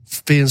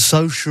being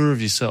so sure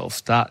of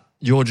yourself that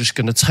you're just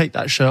going to take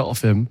that shirt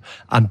off him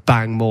and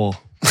bang more.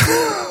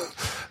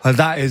 Like,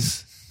 that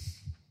is,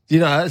 you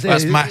know,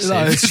 that's massive.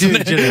 Like, it's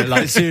huge, isn't it?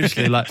 Like,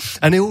 seriously, like,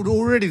 and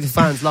already the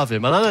fans love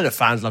him, and I know the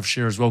fans love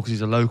Shearer as well because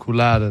he's a local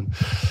lad,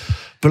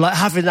 but like,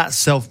 having that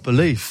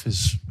self-belief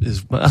is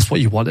that's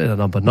what you want in a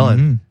number 9.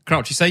 Mm-hmm.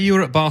 Crouch, you say you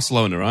were at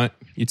Barcelona, right?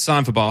 You'd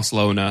signed for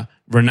Barcelona.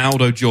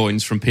 Ronaldo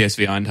joins from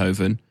PSV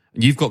Eindhoven.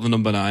 And you've got the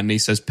number 9, and he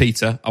says,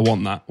 Peter, I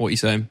want that. What are you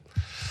saying?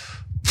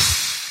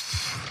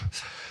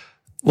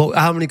 Well,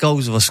 how many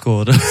goals have I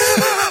scored?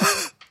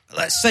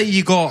 Let's say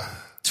you got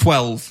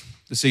 12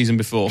 the season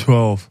before.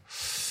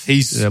 12.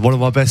 He's one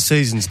of my best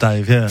seasons,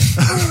 Dave, yeah.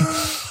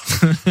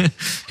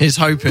 He's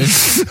hoping.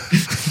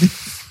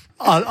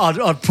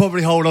 I'd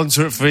probably hold on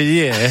to it for a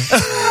year.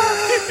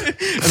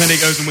 And then he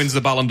goes and wins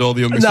the Ballon d'Or,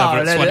 the youngest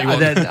ever at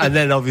 21. And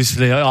then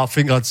obviously, I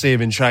think I'd see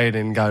him in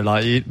training and go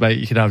like, mate,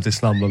 you can have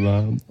this number,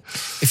 man.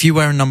 If you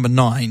wear a number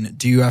 9,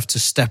 do you have to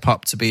step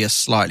up to be a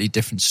slightly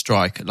different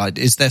striker? Like,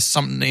 is there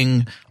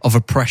something of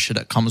a pressure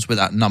that comes with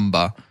that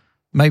number?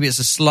 Maybe it's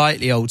a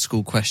slightly old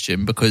school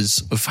question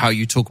because of how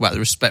you talk about the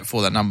respect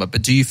for that number,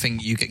 but do you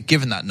think you get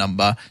given that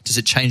number, does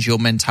it change your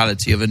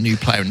mentality of a new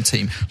player in the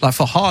team? Like,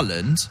 for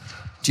Haaland,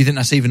 do you think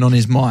that's even on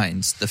his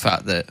mind, the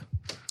fact that...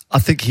 I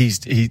think he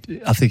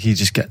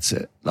just gets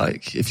it.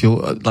 Like, if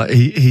you're like,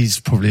 he's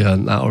probably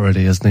earned that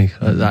already, hasn't he,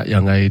 at that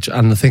young age?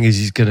 And the thing is,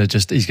 he's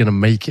gonna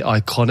make it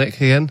iconic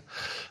again,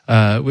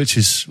 which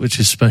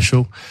is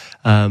special.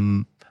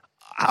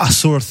 I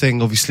saw a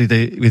thing, obviously,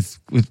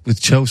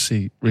 with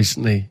Chelsea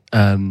recently,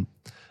 and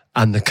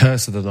the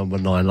curse of the number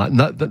 9. Like,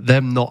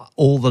 not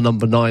all the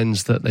number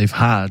 9s that they've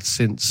had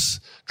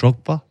since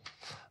Drogba.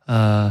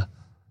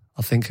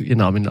 I think, you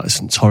know, I mean, like,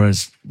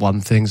 Torres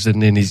won things,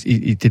 and then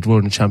he did well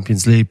in the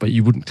Champions League, but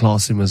you wouldn't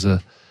class him as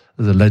a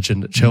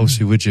legend at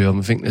Chelsea, would you?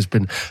 I think there's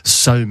been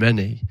so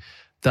many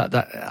that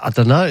I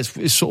don't know.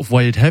 It's sort of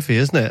weighed heavy,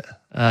 isn't it?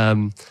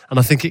 And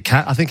I think it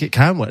can. I think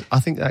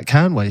that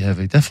can weigh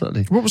heavy,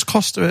 definitely. What was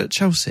Costa at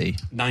Chelsea?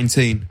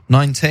 19.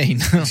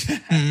 19.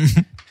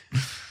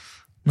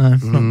 No,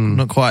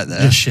 not quite there.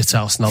 A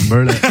shithouse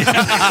number, isn't it?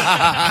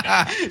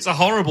 It's a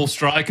horrible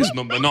striker's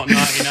number, not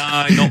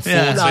 99, not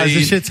 14. No,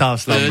 it's a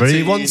shithouse number. 13.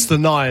 He wants the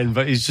 9,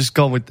 but he's just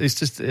gone with. It's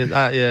just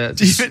yeah.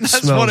 Do you think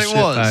that's what it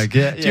was? Bag.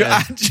 Yeah, Do you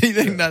actually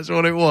think that's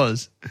what it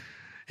was?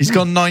 He's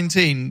gone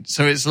 19,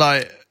 so it's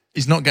like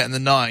he's not getting the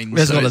 9. He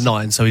hasn't got the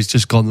 9, so he's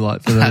just gone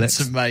like for the That's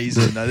next.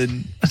 amazing. I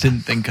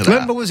didn't think of that.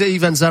 Remember, was it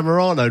Ivan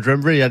Zamorano? Do you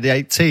remember he had the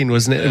 18,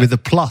 wasn't it, with the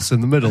plus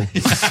in the middle?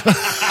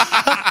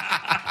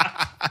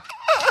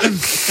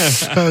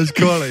 That was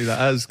quality.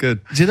 That was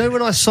good. Do you know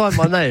when I signed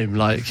my name?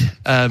 Like,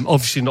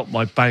 obviously not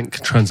my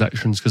bank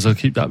transactions because I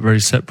keep that very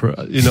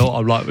separate. You know what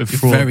I'm like with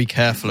fraud. Very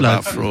careful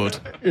about fraud.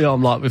 You know,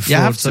 I'm like with fraud. You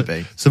have to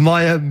be. So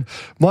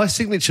my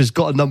signature's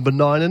got a number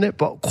 9 in it,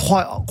 but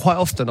quite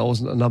often I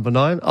wasn't a number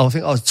 9. I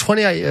think I was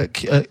 28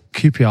 at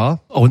QPR.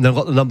 Oh, and then I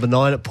got the number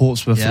 9 at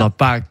Portsmouth, and I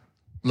bagged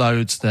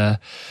loads there.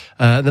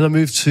 Then I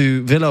moved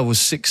to Villa. I was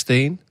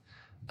 16.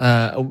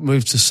 I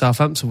moved to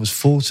Southampton. Was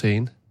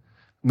 14.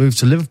 Moved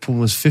to Liverpool,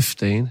 was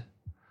 15. I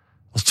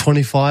was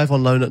 25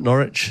 on loan at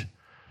Norwich.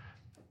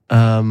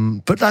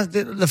 But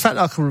the fact that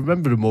I can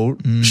remember them all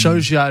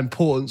shows you how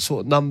important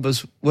sort of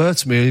numbers were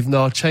to me, even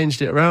though I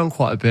changed it around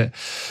quite a bit.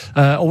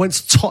 I went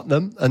to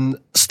Tottenham and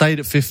stayed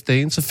at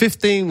 15. So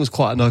 15 was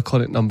quite an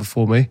iconic number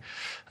for me.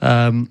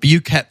 But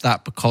you kept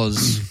that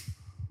because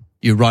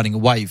you're riding a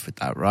wave with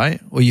that,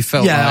 right? Or you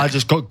felt I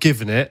just got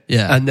given it.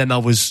 Yeah. And then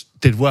I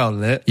did well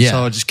in it. Yeah.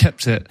 So I just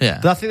kept it. Yeah.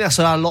 But I think that's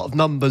how a lot of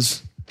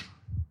numbers...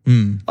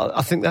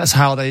 I think that's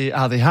how they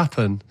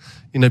happen.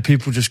 You know,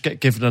 people just get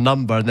given a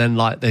number and then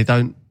like they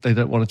don't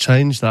want to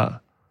change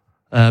that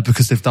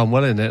because they've done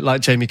well in it.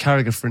 Like Jamie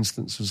Carragher, for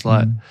instance, was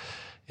like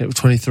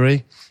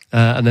 23,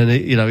 and then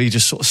he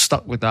just sort of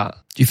stuck with that.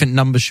 Do you think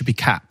numbers should be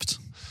capped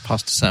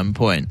past a certain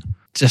point,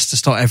 just to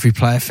stop every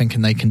player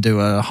thinking they can do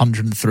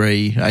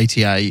 103,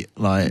 88?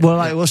 Like, well,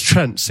 like it was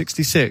Trent,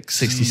 66.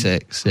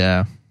 66,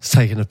 yeah. It's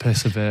taking a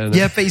piss a bit. Isn't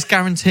Yeah, it? but he's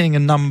guaranteeing a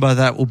number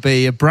that will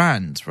be a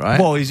brand, right?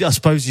 Well, I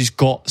suppose he's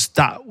got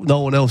that.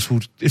 No one else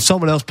will. If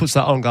someone else puts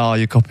that on, go, "Oh,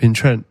 you're copying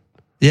Trent."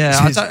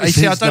 Yeah, It's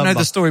his I don't know number.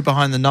 the story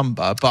behind the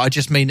number, but I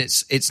just mean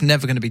it's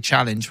never going to be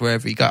challenged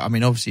wherever he goes. I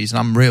mean, obviously he's an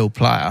unreal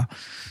player,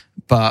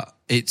 but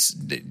it's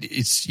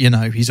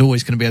he's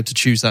always going to be able to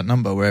choose that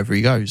number wherever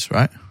he goes,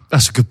 right?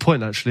 That's a good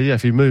point, actually. Yeah,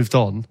 if he moved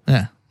on,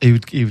 Yeah. he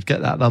would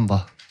get that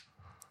number.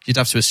 You'd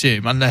have to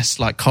assume, unless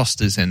like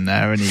Costa's in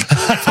there and he. Wouldn't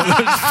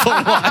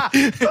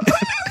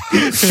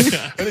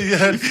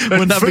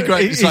that be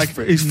great? It's like,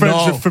 he's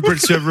friends with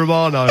Fabrizio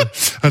Romano,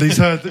 and he's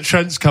heard that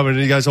Trent's coming,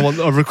 and he goes,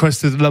 "I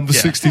requested the number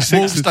 66."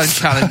 Wolves don't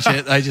challenge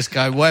it; they just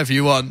go whatever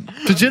you want.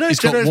 Did you know? He's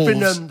got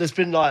Wolves. There's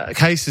been like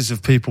cases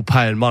of people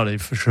paying money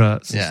for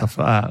shirts and stuff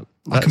like that.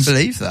 I can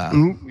believe that.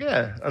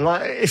 Yeah, and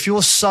like if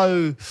you're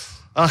so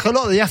like a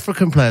lot of the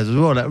African players as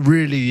well, like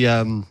really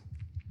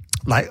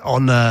like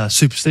on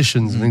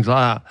superstitions and things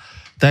like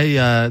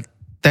that,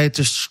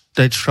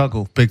 they'd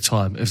struggle big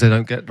time if they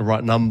don't get the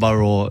right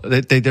number, or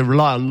they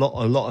rely on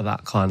a lot of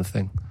that kind of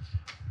thing.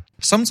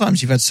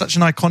 Sometimes you've had such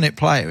an iconic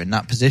player in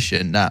that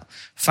position that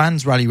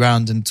fans rally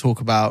round and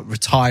talk about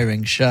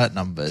retiring shirt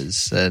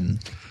numbers,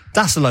 and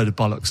That's a load of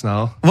bollocks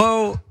now.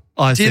 well,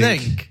 do you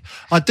think?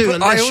 I do. But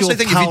Unless I also you're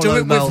think if you do Paolo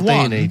it with Maldini,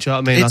 one, do you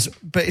know what I mean?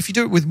 but if you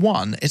do it with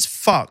one, it's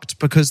fucked,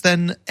 because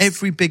then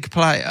every big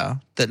player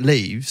that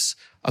leaves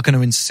are going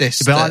to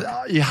insist.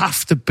 But you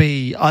have to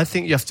be. I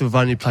think you have to have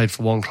only played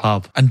for one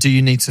club. And do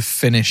you need to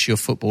finish your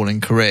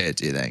footballing career?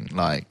 Do you think?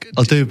 Like,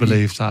 I do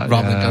believe that.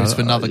 rather than go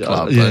to another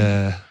club.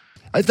 Yeah,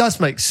 it does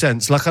make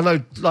sense. Like I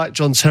know, like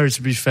John Terry,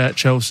 to be fair, at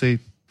Chelsea,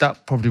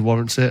 that probably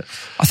warrants it.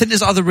 I think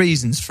there's other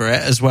reasons for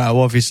it as well.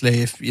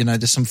 Obviously, if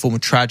there's some form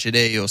of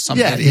tragedy or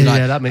something.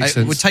 Yeah, that makes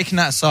sense. We're taking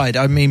that aside.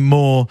 I mean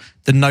more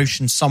the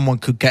notion someone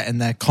could get in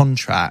their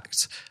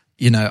contract.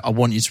 I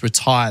want you to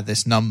retire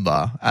this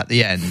number at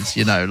the end.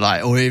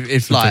 Or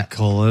if like,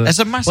 Call, there's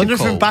a massive. Wonder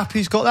call. if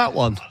Mbappe's got that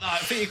one. I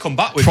think you come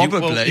back with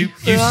Probably.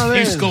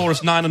 You score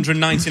us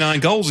 999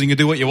 goals and you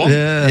can do what you want.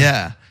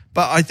 Yeah.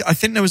 But I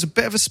think there was a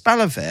bit of a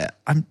spell of it.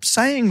 I'm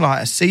saying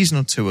like a season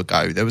or two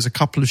ago, there was a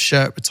couple of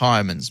shirt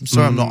retirements. I'm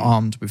sorry I'm not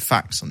armed with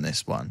facts on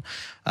this one.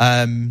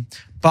 But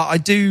I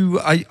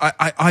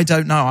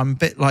don't know. I'm a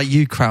bit like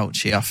you,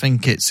 Crouchy. I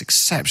think it's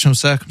exceptional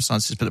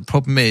circumstances, but the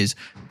problem is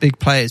big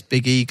players,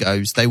 big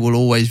egos, they will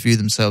always view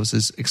themselves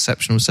as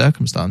exceptional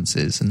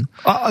circumstances. And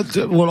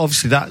well,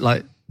 obviously that,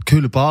 like,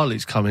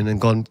 Koulibaly's come in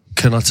and gone,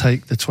 can I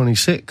take the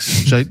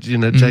 26?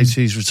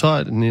 JT's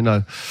retired, and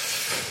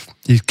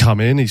he's come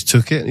in, he's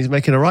took it, and he's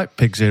making a right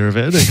pig's ear of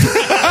it, isn't he?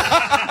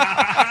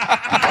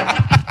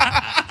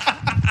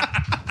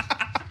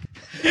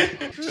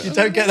 you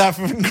don't get that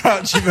from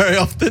Crouchy very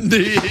often,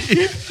 do you?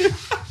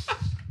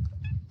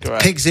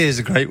 Pig's ear is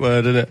a great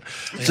word, isn't it?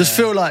 Yeah. Just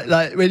feel like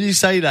when you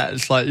say that,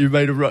 it's like you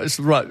made a right. It's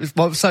right. It's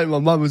something my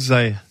mum would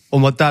say,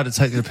 or my dad would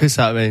take the piss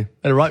out of me,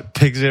 and a right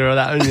pig's ear of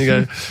that, and you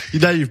go,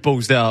 you've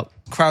ballsed it up.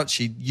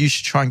 Crouchy, you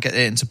should try and get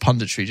it into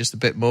punditry just a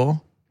bit more.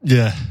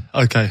 Yeah.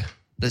 Okay.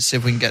 Let's see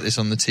if we can get this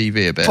on the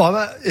TV a bit.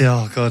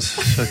 Oh God,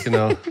 fucking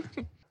hell.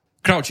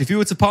 Crouch, if you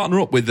were to partner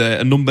up with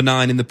a number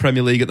 9 in the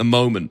Premier League at the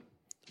moment,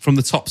 from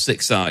the top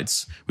 6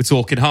 sides, we're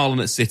talking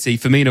Haaland at City,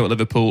 Firmino at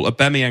Liverpool,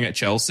 Aubameyang at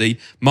Chelsea,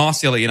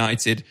 Martial at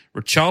United,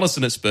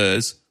 Richarlison at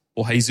Spurs,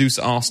 or Jesus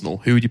at Arsenal,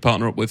 who would you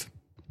partner up with?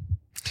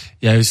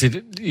 Yeah,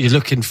 you're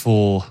looking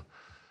for,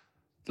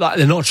 like,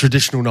 they're not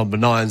traditional number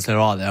 9s there,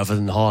 are they, other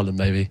than Haaland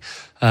maybe.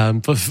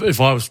 But if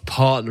I was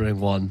partnering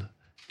one,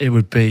 it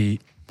would be,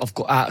 I've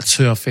got out of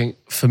 2, I think,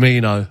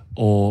 Firmino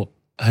or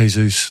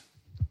Jesus.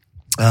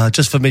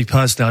 Just for me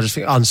personally, I just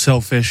think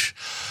unselfish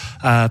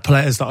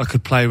players that I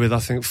could play with. I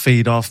think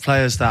feed off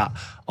players that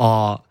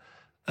are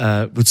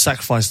would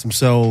sacrifice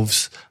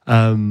themselves.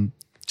 So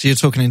you're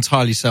talking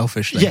entirely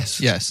selfishly? Yes,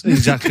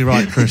 exactly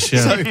right, Chris.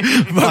 Yeah,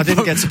 I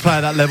didn't get to play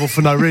at that level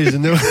for no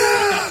reason. I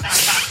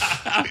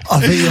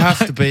think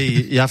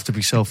you have to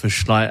be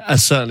selfish. Like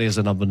certainly as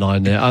a number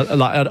 9 there,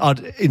 I'd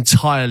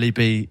entirely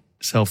be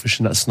selfish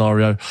in that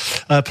scenario.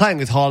 Playing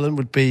with Haaland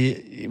would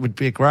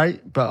be a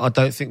great, but I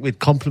don't think we'd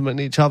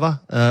complement each other.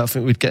 I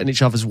think we'd get in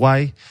each other's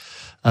way,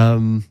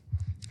 and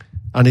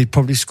he'd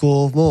probably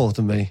score more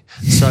than me.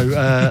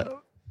 So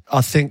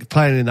I think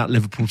playing in that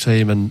Liverpool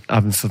team and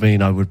having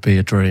Firmino would be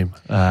a dream.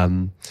 But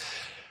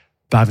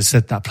having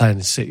said that, playing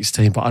in City's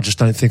team, but I just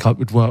don't think I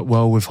would work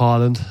well with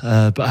Haaland.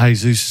 But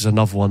Jesus is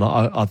another one.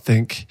 I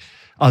think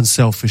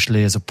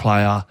unselfishly as a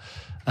player.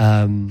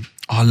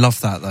 I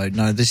love that though.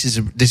 No, this is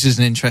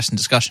an interesting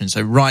discussion.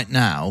 So right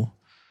now,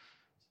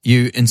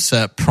 you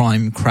insert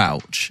prime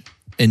Crouch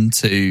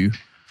into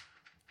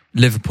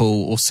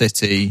Liverpool or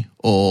City,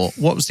 or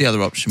what was the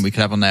other option we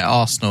could have on there?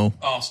 Arsenal,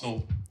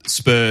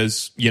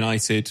 Spurs,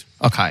 United.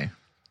 Okay.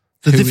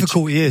 The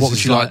difficulty is, what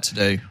would you like to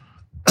do?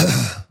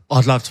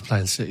 I'd love to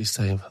play in City's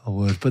team. I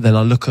would, but then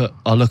I look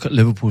at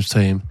Liverpool's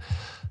team,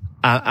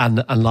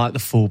 and like the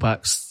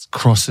fullbacks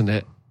crossing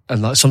it.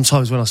 And like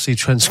sometimes when I see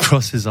Trent's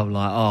crosses, I'm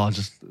like, I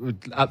just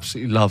would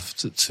absolutely love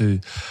to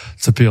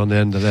be on the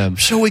end of them. I'm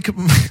sure we could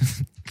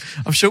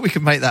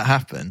make that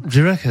happen. Do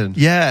you reckon?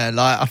 Yeah,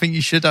 like I think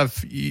you should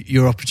have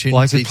your opportunity.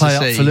 Well, I could play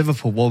to up for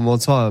Liverpool one more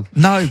time.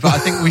 No, but I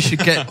think we should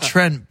get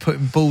Trent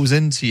putting balls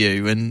into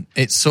you, and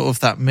it's sort of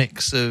that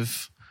mix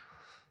of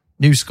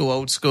new school,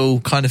 old school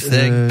kind of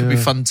thing. Could be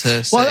fun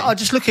to see. Well, I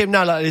just look at him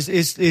now, like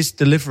his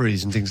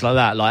deliveries and things like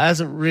that. Like,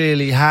 hasn't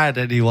really had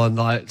anyone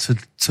like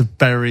to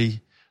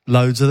bury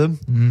loads of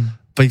them,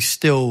 but he's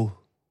still,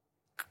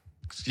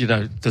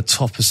 the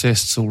top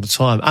assists all the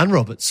time. And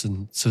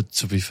Robertson,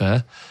 to be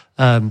fair,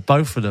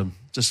 both of them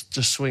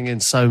just swinging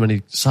so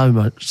many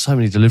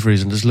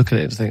deliveries, and just look at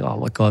it and think, oh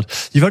my God,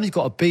 you've only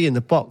got to be in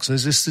the box.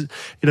 There's this,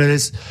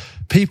 there's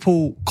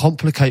people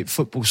complicate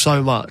football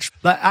so much.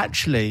 Like,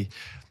 actually,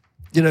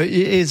 it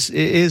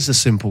is a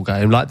simple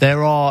game. Like,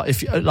 there are,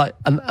 if you like,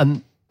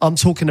 and I'm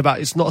talking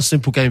about, it's not a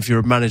simple game if you're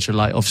a manager.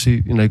 Like,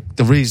 obviously,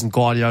 the reason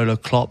Guardiola,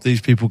 Klopp,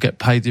 these people get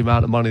paid the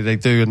amount of money they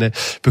do, and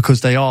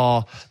because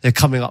they're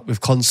coming up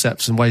with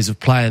concepts and ways of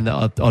playing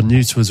that are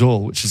new to us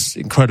all, which is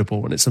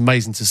incredible, and it's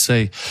amazing to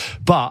see.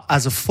 But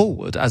as a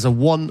forward,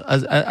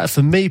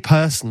 for me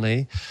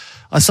personally,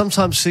 I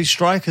sometimes see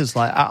strikers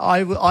like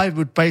I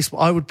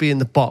would be in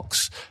the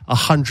box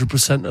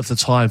 100% of the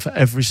time for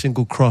every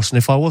single cross, and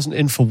if I wasn't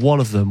in for one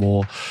of them,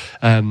 or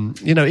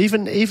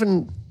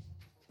even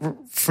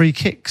free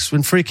kicks,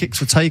 when free kicks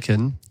were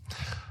taken,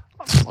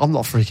 I'm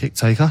not a free kick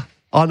taker.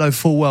 I know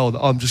full well that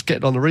I'm just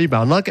getting on the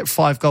rebound, and I get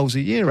 5 goals a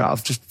year out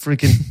of just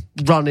freaking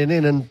running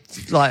in and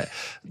like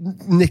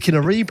nicking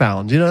a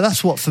rebound.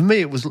 That's what, for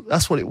me,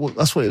 that's what it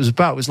was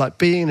about. It was like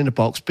being in the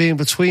box, being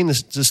between the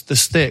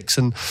sticks.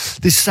 And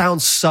this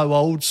sounds so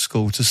old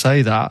school to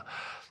say that,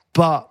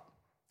 but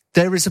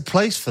there is a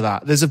place for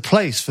that. There's a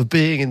place for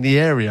being in the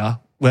area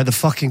where the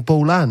fucking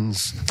ball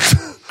lands.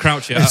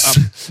 Crouchy,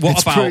 it's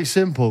about pretty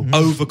simple.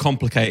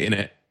 Overcomplicating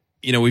it?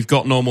 We've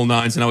got normal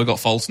nines and now we've got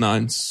false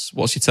nines.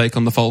 What's your take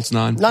on the false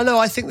nine? No,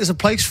 I think there's a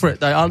place for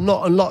it. Though I'm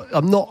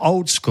not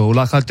old school.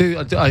 Like,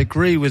 I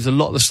agree with a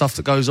lot of the stuff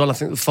that goes on. I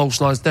think the false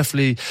nines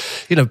definitely,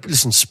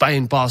 listen,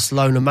 Spain,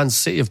 Barcelona, Man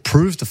City have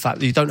proved the fact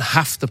that you don't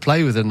have to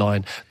play with a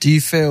 9. Do you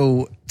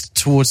feel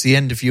towards the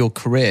end of your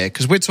career,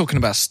 because we're talking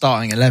about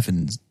starting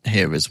 11s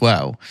here as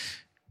well,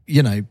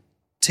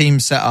 team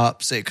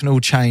setups, it can all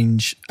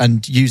change,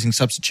 and using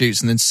substitutes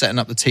and then setting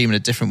up the team in a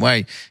different way.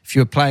 If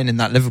you were playing in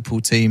that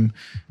Liverpool team,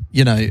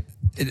 and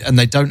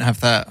they don't have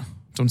that, I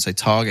don't want to say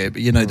target,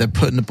 but they're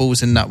putting the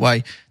balls in that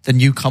way,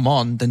 then you come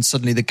on, then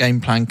suddenly the game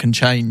plan can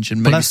change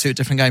and maybe suit a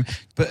different game.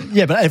 But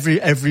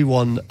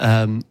everyone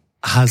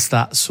has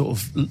that sort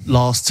of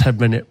last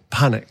 10-minute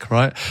panic,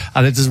 right?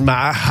 And it doesn't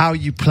matter how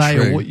you play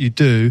or what you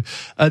do.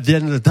 At the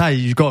end of the day,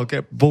 you've got to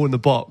get ball in the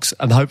box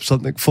and hope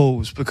something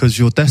falls because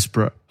you're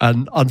desperate.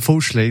 And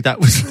unfortunately, that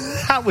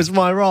was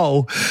my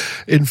role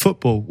in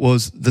football,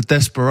 was the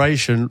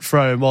desperation,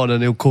 throw him on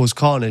and he'll cause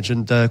carnage.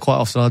 And quite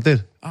often I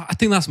did. I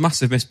think that's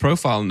massive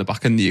misprofile in the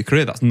back end of your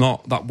career.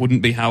 That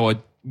wouldn't be how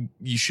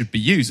you should be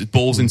used. It's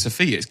balls into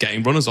feet. It's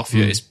getting runners off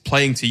you. It's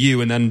playing to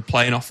you and then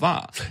playing off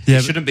that. Yeah,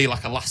 it shouldn't be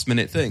like a last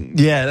minute thing.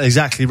 Yeah,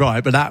 exactly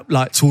right. But that,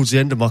 like, towards the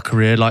end of my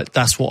career, like,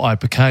 that's what I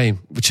became,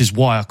 which is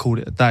why I called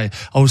it a day.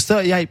 I was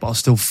 38, but I was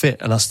still fit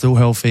and I was still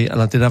healthy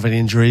and I didn't have any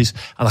injuries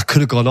and I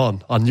could have gone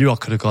on. I knew I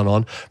could have gone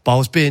on, but I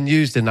was being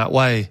used in that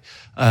way,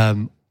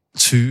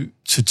 to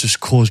just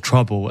cause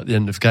trouble at the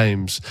end of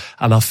games.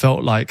 And I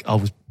felt like I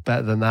was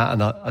better than that.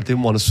 And I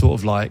didn't want to sort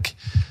of like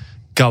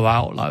go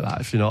out like that,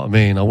 if you know what I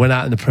mean. I went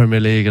out in the Premier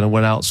League and I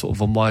went out sort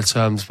of on my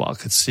terms, but I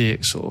could see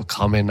it sort of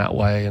come in that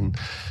way, and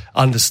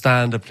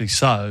understandably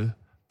so,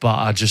 but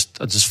I just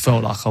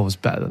felt like I was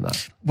better than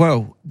that.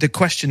 Well, the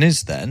question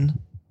is then,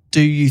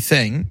 do you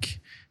think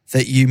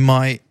that you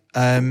might,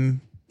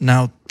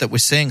 now that we're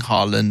seeing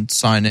Haaland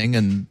signing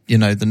and,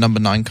 the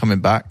number 9 coming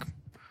back,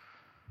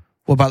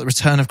 what about the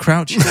return of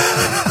Crouch?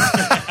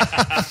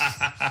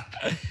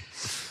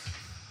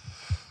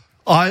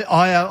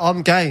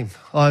 I'm game.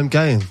 I'm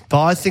game.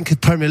 But I think a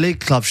Premier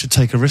League club should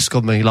take a risk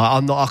on me.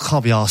 Like, I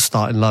can't be asked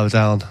starting low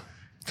down.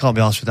 Can't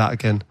be asked with that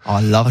again.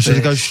 I love it. I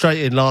should go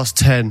straight in last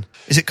 10.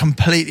 Is it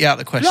completely out of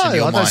the question?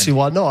 No, I don't see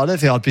why not. I don't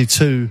think I'd be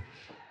too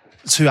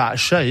out of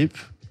shape.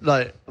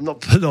 Like, I'm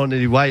not putting on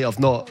any weight. I've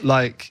not,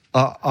 like,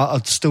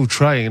 I'd still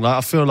train. Like,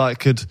 I feel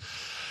like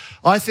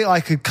I think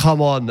I could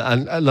come on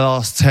and at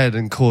last 10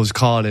 and cause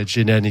carnage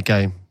in any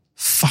game.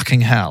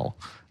 Fucking hell.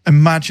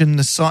 Imagine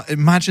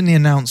the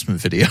announcement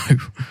video.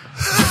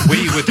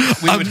 We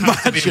would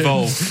have to be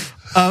involved.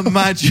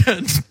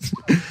 Imagine,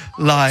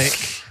 like,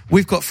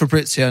 we've got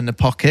Fabrizio in the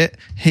pocket.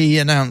 He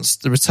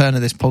announced the return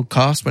of this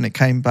podcast when it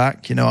came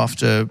back,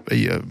 after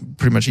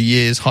pretty much a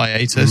year's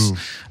hiatus.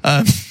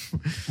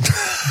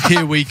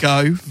 Here we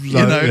go. He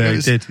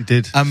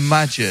did.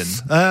 Imagine.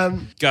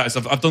 Guys,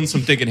 I've done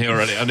some digging here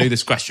already. I knew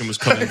this question was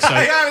coming. So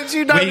how did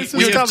you know this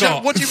was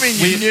coming? What do you mean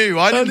you knew?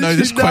 I didn't know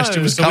this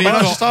question was coming. I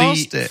just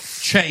asked it.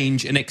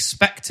 Change in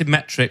expected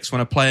metrics when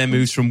a player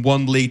moves from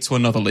one league to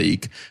another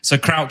league. So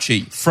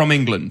Crouchy, from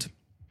England.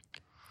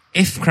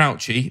 If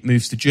Crouchy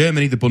moves to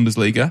Germany, the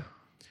Bundesliga,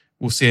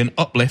 we'll see an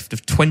uplift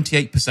of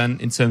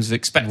 28% in terms of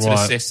expected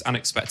assists and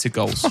expected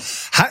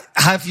goals.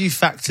 Have you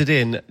factored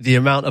in the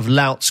amount of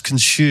louts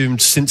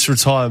consumed since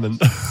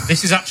retirement?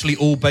 This is actually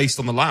all based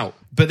on the lout.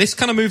 But this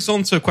kind of moves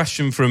on to a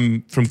question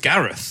from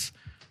Gareth.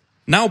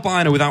 Now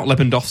Bayern without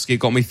Lewandowski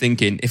got me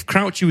thinking, if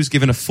Crouchy was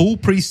given a full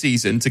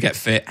pre-season to get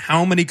fit,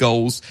 how many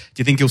goals do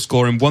you think he'll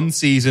score in one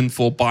season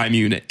for Bayern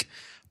Munich?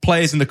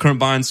 Players in the current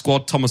Bayern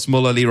squad: Thomas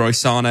Muller, Leroy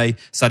Sané,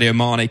 Sadio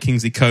Mane,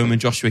 Kingsley Coman,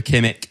 Joshua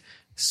Kimmich,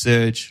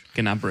 Serge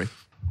Gnabry.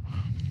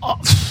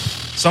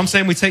 So I'm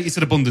saying we take you to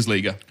the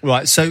Bundesliga.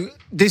 Right, so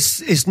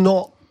this is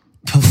not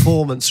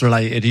performance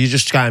related. You're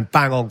just going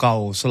bang on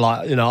goals. So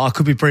like, you know, I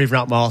could be breathing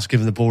out my arse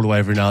giving the ball away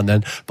every now and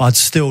then, but I'd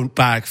still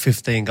bag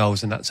 15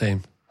 goals in that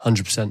team.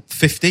 100%.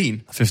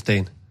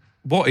 15?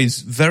 What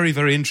is very,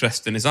 very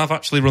interesting is I've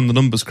actually run the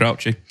numbers,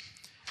 Crouchy.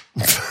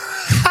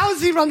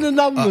 How's he run the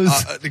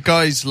numbers? The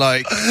guy's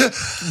like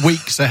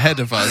weeks ahead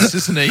of us,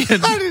 isn't he?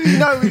 How did he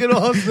know we were going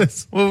to ask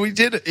this? Well, we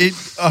did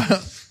it.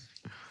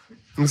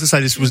 I was to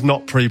say this was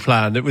not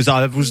pre-planned. I was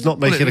not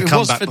making a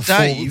comeback for before.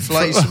 Dave,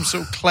 like some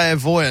sort of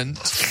clairvoyant.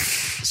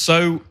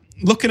 So,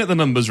 looking at the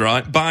numbers,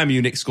 right, Bayern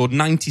Munich scored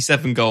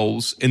 97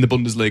 goals in the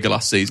Bundesliga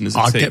last season as a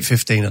I'd team. get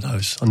 15 of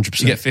those, 100%.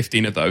 You get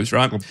 15 of those,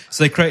 right?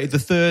 So they created the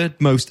third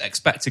most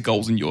expected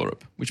goals in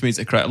Europe, which means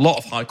they create a lot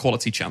of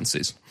high-quality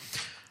chances.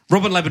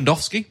 Robert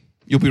Lewandowski,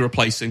 you'll be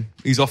replacing.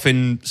 He's off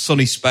in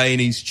sunny Spain.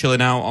 He's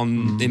chilling out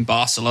in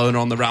Barcelona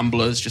on the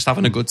Ramblers, just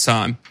having a good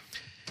time.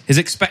 His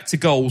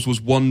expected goals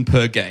was 1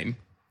 per game.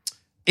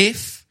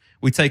 If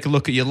we take a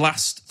look at your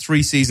last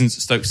 3 seasons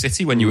at Stoke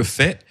City when you were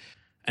fit,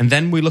 and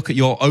then we look at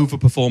your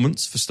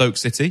overperformance for Stoke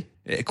City,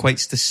 it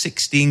equates to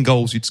 16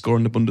 goals you'd score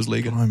in the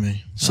Bundesliga.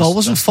 So I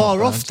wasn't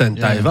far off then,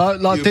 Dave.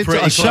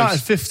 I shouted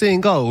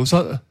 15 goals.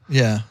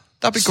 Yeah,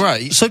 that'd be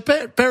great. So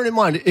bearing in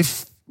mind,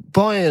 if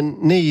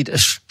Bayern need a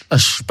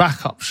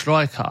backup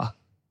striker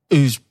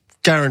who's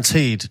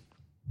guaranteed,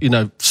 you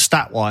know,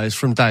 stat-wise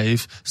from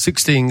Dave,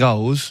 16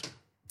 goals,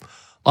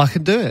 I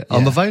can do it.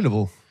 I'm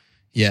available.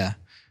 Yeah.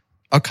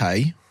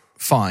 Okay.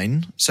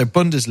 Fine. So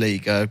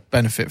Bundesliga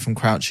benefit from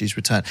Crouchy's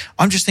return.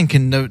 I'm just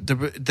thinking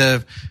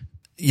the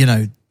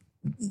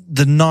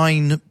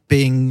 9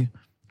 being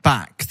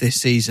back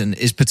this season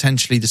is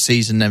potentially the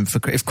season then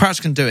for, if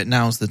Crouch can do it,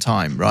 now's the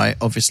time, right?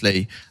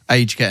 Obviously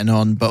age getting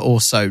on, but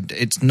also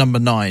it's number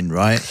 9,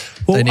 right?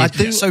 Well,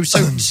 so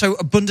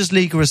a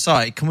Bundesliga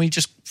aside, can we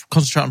just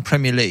concentrate on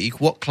Premier League?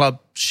 What club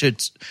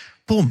should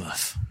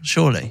Bournemouth,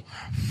 surely?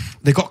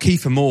 They got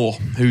Kiefer Moore,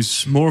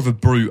 who's more of a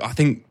brute. I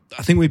think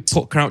we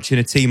put Crouch in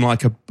a team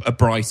like a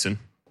Brighton.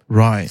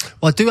 Right.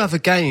 Well, I do have a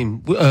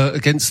game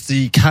against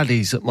the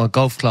caddies at my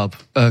golf club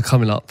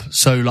coming up.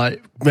 So,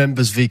 like,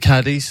 members v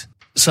caddies.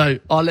 So,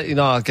 I'll let you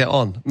know how I get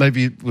on.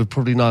 Maybe we'll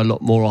probably know a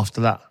lot more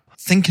after that.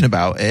 Thinking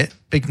about it,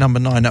 big number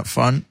 9 up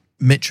front,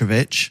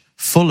 Mitrovic,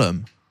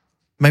 Fulham.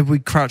 Maybe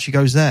Crouchy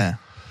goes there.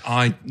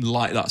 I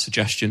like that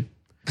suggestion.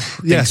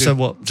 Yeah, so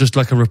what? Just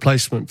like a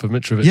replacement for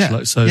Mitrovic?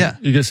 Yeah,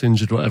 he gets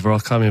injured, whatever. I'll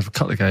come in for a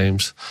couple of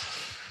games.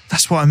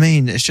 That's what I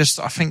mean. It's just,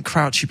 I think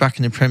Crouchy back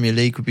in the Premier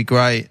League would be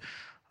great.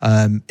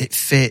 It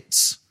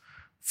fits.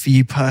 For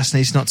you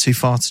personally, it's not too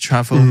far to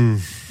travel.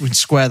 We'd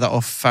square that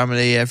off,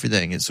 family,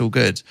 everything. It's all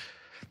good.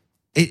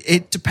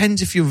 It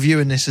depends if you're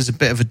viewing this as a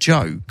bit of a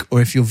joke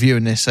or if you're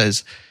viewing this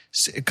as,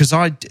 because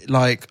I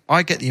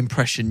get the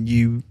impression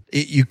you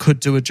could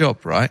do a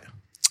job, right?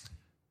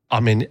 I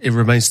mean, it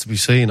remains to be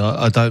seen.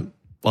 I don't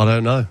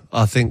know.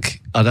 I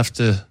think I'd have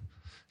to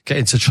get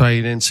into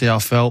training, see how I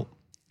felt.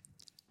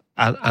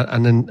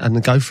 And then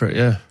go for it,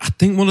 yeah. I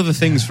think one of the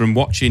things from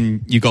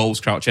watching your goals,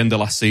 Crouch, end of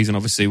last season,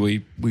 obviously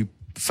we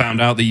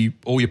found out that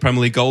all your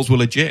Premier League goals were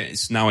legit.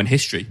 It's now in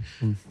history.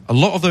 A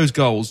lot of those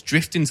goals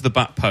drift into the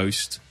back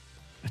post,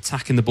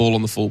 attacking the ball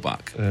on the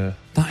fullback. Yeah.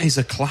 That is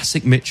a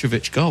classic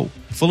Mitrovic goal.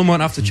 Fulham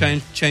won't have to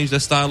change their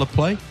style of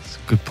play. That's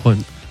a good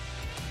point.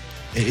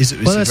 It is.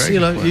 Well, that's, you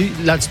know, you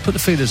lads, put the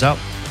feelers out.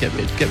 Get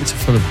me to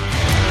Fulham.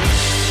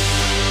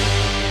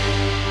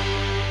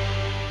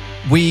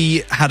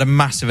 We had a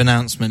massive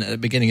announcement at the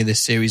beginning of this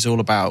series all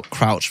about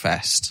Crouch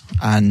Fest,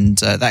 and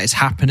that is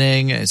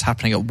happening. It's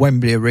happening at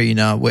Wembley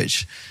Arena,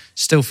 which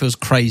still feels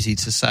crazy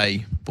to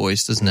say,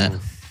 boys, doesn't it?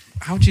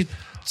 How would you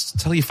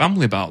tell your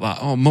family about that?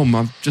 Oh, Mum,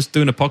 I'm just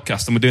doing a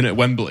podcast and we're doing it at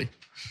Wembley.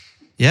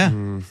 Yeah.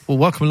 Well,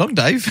 welcome along,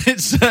 Dave.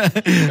 It's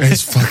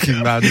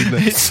fucking mad, isn't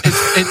it?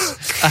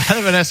 It's a hell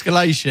of an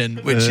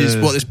escalation, which is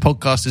what this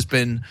podcast has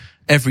been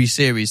every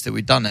series that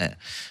we've done it.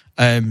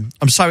 I'm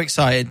so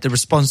excited. The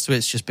response to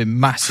it's just been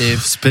massive.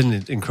 It's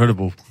been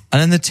incredible.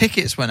 And then the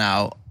tickets went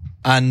out,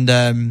 and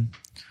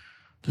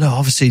look,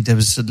 obviously there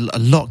was a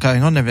lot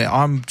going on there.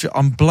 I'm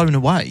blown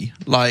away.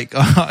 Like,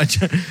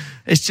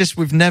 it's just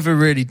we've never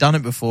really done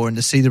it before, and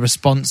to see the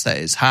response that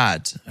it's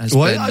had has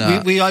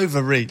been. We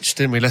overreached,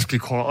 didn't we? Let's be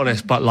quite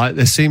honest. But like,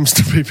 there seems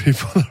to be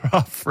people that are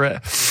up for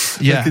it.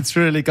 Yeah, like, it's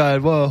really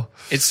going well.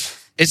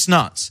 It's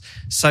nuts.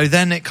 So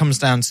then it comes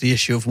down to the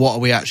issue of what are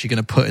we actually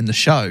going to put in the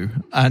show,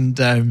 and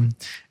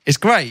it's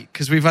great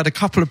because we've had a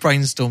couple of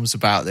brainstorms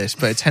about this,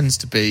 but it tends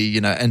to be,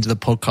 end of the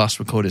podcast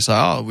record. It's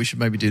like, oh, we should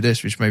maybe do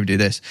this. We should maybe do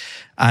this.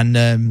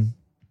 And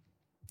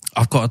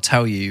I've got to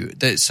tell you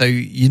that. So,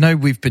 you know,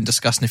 we've been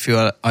discussing a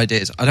few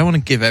ideas. I don't want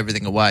to give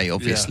everything away,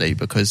 obviously,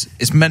 because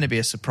it's meant to be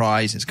a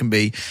surprise. It's going to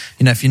be,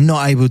 you know, if you're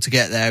not able to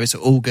get there, it's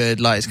all good.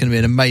 Like, it's going to be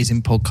an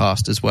amazing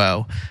podcast as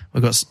well.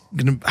 We're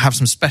going to have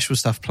some special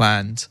stuff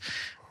planned,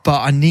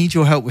 but I need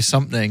your help with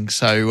something.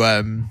 So,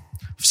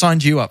 I've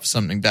signed you up for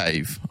something,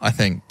 Dave, I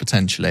think,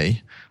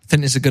 potentially. I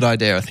think it's a good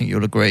idea. I think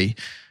you'll agree.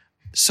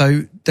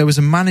 So there was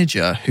a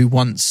manager who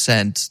once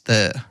said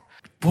that,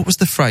 what was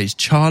the phrase?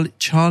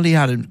 Charlie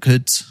Adam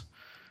could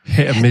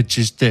hit a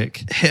midge's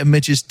dick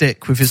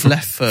with his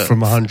left foot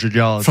from 100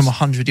 yards. From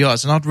 100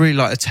 yards. And I'd really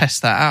like to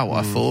test that out.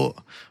 I thought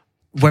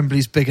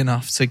Wembley's big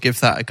enough to give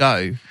that a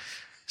go.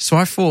 So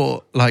I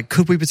thought, like,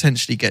 could we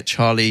potentially get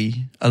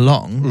Charlie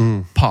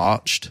along,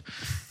 parched?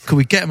 Could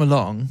we get him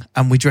along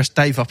and we dress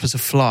Dave up as a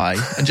fly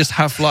and just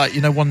have, like, you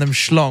know, one of them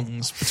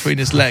schlongs between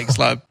his legs?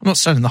 Like, I'm not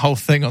selling the whole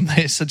thing on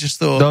this. I just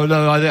thought...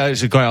 No, I think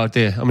it's a great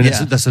idea. I mean,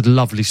 that's a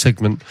lovely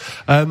segment.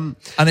 And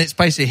it's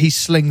basically, he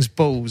slings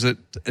balls at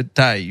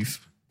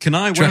Dave. Can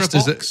I wear a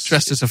box?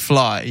 Dressed as a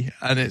fly,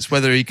 and it's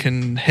whether he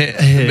can hit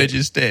the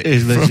midge's dick.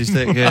 His midge's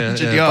dick, yeah.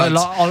 Yards. But,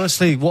 like,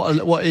 honestly,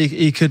 what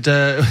he could...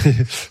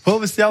 what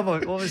was the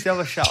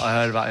other shout I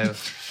heard about him?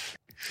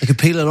 He could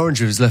peel an orange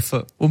with his left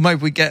foot. Well,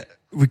 maybe we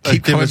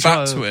keep coming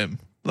back to him.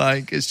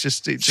 Like, it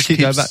just keep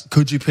going back.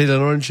 Could you peel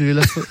an orange with your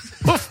left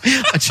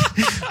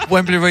foot?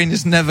 Wembley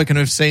Arena's never going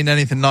to have seen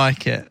anything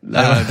like it.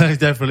 No,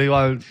 definitely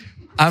won't.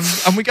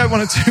 And we go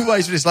one of two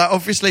ways with this. Like,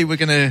 obviously, we're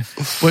gonna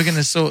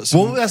sort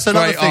some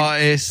great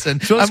artists, and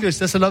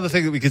that's another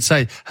thing that we could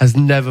say has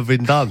never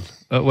been done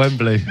at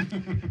Wembley.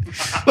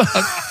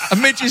 a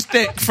midge's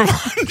dick from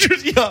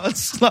 100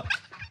 yards. Like,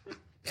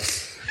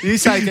 you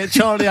say get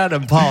Charlie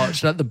Adam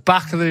parched at the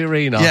back of the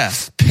arena,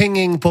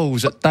 pinging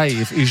balls at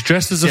Dave, who's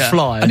dressed as a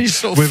fly, and he's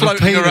sort of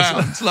floating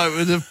around like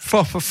with a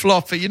proper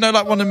flopper. You know,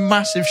 like one of the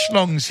massive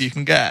schlongs you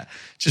can get,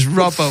 just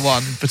rubber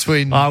one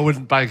between. I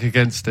wouldn't bank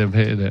against him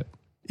hitting it.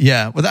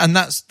 Yeah, well, and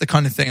that's the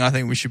kind of thing I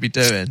think we should be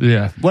doing.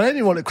 Yeah. Well,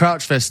 anyone at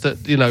Crouchfest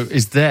that, you know,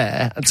 is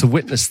there and to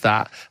witness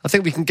that, I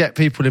think we can get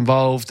people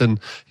involved and,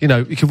 you know,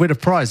 you can win a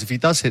prize if he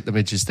does hit the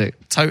midge's dick.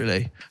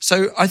 Totally.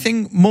 So I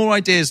think more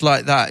ideas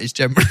like that is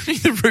generally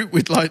the route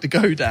we'd like to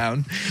go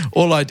down.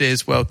 All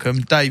ideas welcome.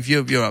 Dave,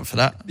 you're up for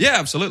that? Yeah,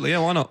 absolutely. Yeah,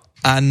 why not?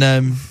 And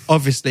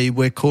obviously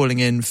we're calling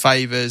in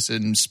favours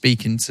and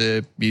speaking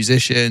to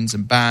musicians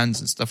and bands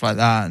and stuff like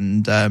that.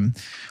 And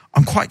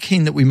I'm quite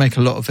keen that we make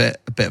a lot of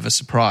it a bit of a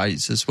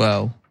surprise as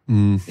well.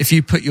 If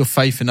you put your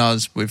faith in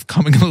us with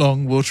coming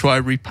along, we'll try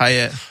and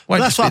repay it. Well,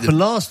 that's what happened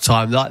last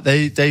time. Like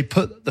they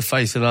put the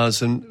faith in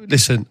us and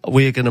listen,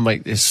 we're going to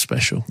make this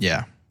special.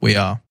 Yeah, we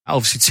are.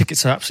 Obviously,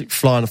 tickets are absolutely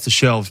flying off the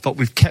shelves, but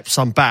we've kept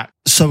some back.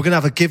 So we're going to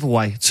have a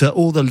giveaway to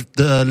all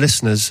the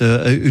listeners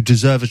who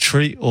deserve a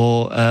treat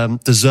or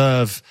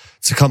deserve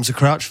to come to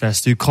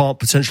Crouchfest who can't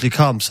potentially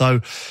come.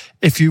 So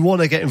if you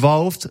want to get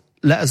involved,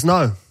 let us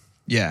know.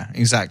 Yeah,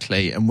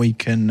 exactly. And we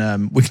can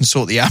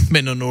sort the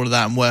admin on all of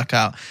that and work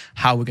out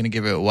how we're going to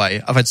give it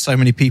away. I've had so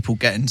many people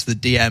get into the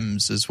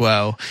DMs as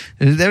well.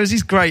 There was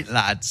these great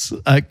lads.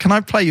 Can I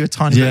play you a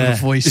tiny bit of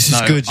a voice This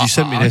note? is good. You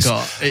sent me this.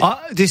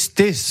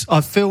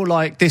 I feel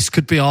like this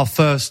could be our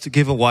first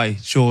giveaway,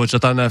 George. I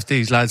don't know if I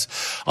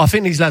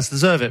think these lads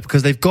deserve it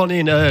because they've gone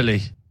in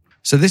early.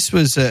 So this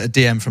was a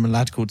DM from a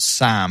lad called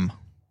Sam.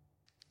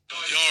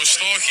 Yo,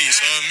 Starkey,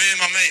 so me and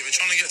my mate, we're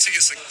trying to get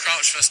tickets to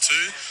Crouchfest 2.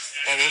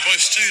 Well, we're both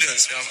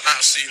students. We have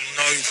absolutely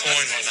no coin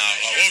right now.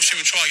 Like,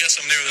 obviously, we'll try and get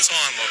some nearer the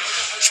time, but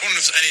just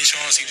wondering if there's any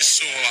chance you can just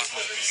sort like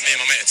me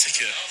and my mate a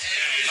ticket.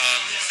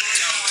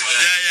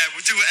 Yeah,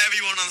 we'll do whatever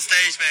you want on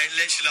stage, mate.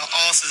 Literally, like,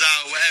 arses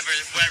out, whatever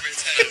it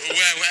takes. We'll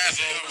wear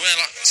whatever. We'll wear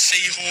like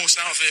seahorse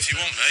outfit if you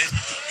want, mate.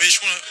 We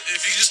just want to,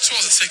 if you can just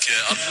toss a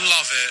ticket, I'd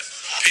love it.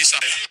 Peace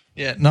out.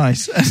 Yeah,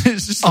 nice.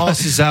 It's just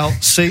Arses out.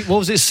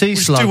 What was it? Sea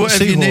slug. Do whatever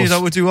seahorse. you need. I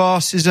would do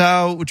arses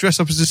out. We'll dress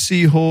up as a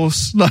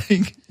seahorse.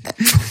 Like,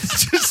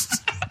 just.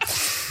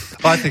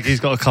 I think he's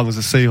got to come as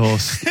a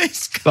seahorse.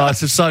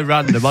 But it's so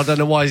random. I don't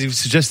know why he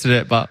suggested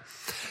it, but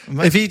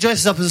if he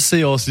dresses up as a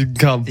seahorse, you can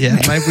come. Yeah,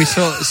 maybe we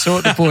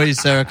sort the boys.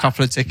 There are a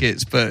couple of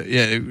tickets, but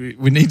yeah,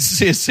 we need to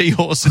see a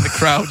seahorse in the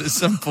crowd at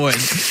some point.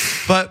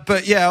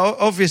 But yeah,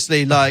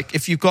 obviously, like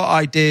if you've got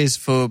ideas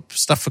for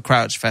stuff for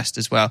Crouchfest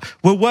as well,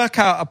 we'll work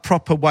out a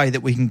proper way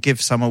that we can give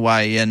some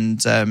away.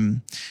 And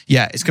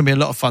yeah, it's going to be a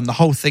lot of fun. The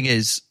whole thing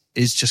is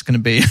just going to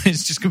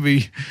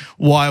be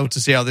wild to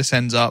see how this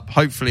ends up.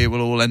 Hopefully it will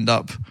all end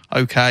up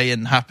okay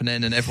and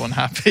happening and everyone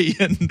happy.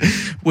 And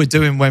we're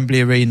doing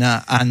Wembley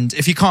Arena. And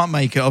if you can't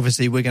make it,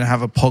 obviously we're going to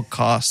have a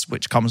podcast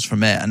which comes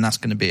from it, and that's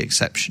going to be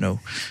exceptional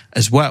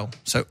as well.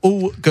 So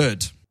all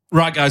good.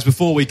 Right, guys,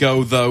 before we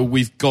go, though,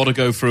 we've got to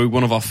go through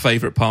one of our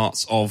favourite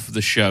parts of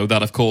the show.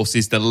 That, of course,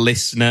 is the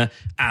listener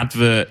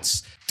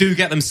adverts. Do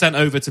get them sent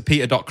over to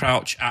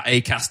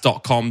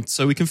peter.crouch@acast.com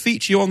so we can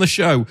feature you on the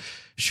show.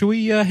 Shall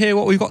we hear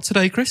what we've got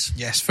today, Chris?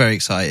 Yes, very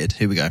excited.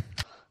 Here we go.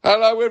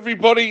 Hello,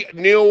 everybody.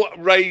 Neil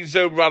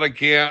Razor Ruddock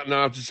here. And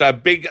I have to say a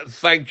big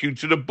thank you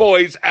to the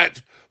boys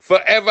at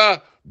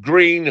Forever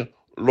Green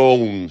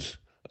Lawns.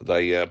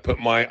 They put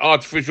my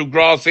artificial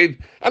grass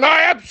in, and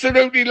I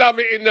absolutely love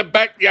it in the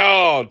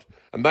backyard.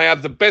 And they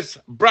have the best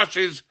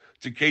brushes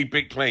to keep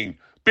it clean.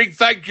 Big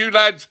thank you,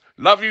 lads.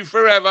 Love you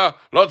forever.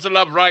 Lots of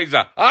love,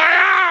 Razor.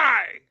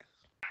 Aye,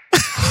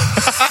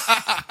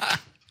 aye!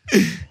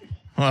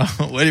 Well,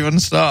 where do you want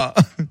to start?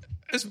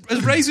 Has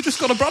Razor just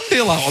got a brand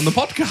deal out on the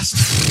podcast?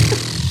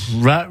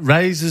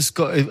 Razor's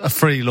got a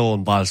free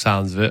lawn by the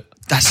sounds of it.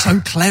 That's so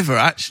clever,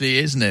 actually,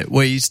 isn't it?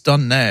 What he's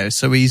done there.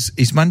 So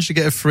he's managed to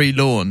get a free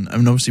lawn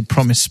and obviously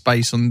promised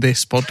space on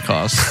this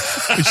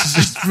podcast, which is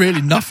just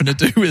really nothing to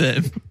do with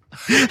him.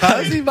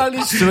 How's he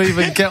managed to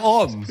even get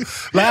on?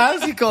 Like,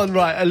 how's he gone,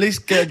 right, at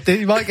least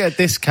he might get a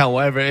discount,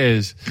 whatever it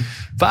is.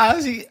 But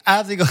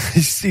how's he got,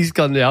 he's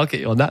gone, yeah, I'll get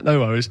you on that, no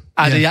worries.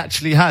 And he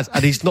actually has.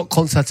 And he's not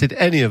contacted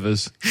any of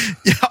us.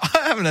 Yeah,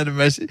 I haven't had a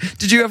message.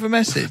 Did you have a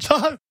message?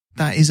 No.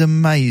 That is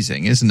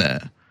amazing, isn't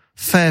it?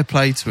 Fair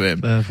play to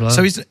him. Fair play.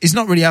 So he's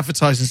not really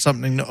advertising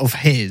something of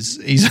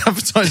his. He's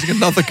advertising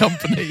another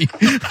company.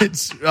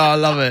 I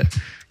love it.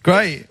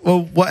 Great.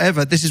 Well,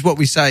 whatever. This is what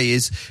we say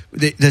is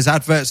there's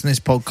adverts in this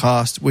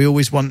podcast. We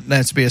always want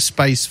there to be a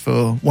space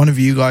for one of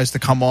you guys to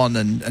come on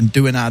and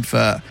do an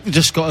advert. We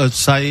just got to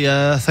say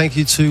thank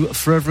you to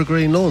Forever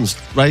Green Lawns.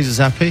 Razor's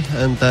happy,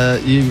 and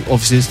you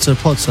obviously is to the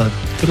pod, so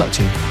good luck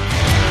to you.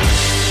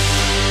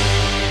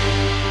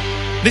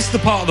 This is the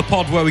part of the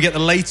pod where we get the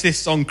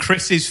latest on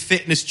Chris's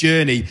fitness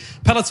journey.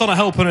 Peloton are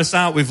helping us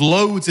out with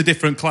loads of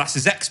different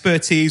classes,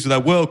 expertise with their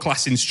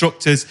world-class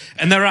instructors,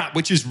 and their app,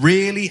 which is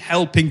really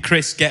helping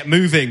Chris get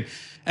moving.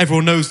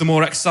 Everyone knows the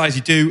more exercise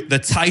you do, the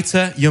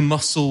tighter your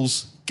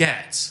muscles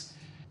get.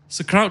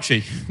 So, Crouchy,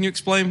 can you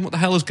explain what the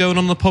hell is going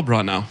on in the pub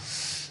right now?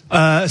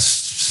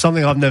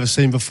 Something I've never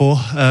seen before.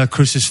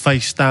 Chris is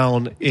face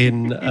down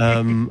in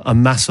a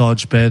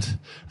massage bed.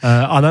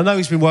 And I know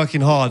he's been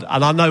working hard,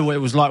 and I know what it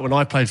was like when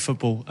I played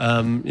football.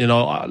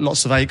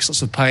 Lots of aches,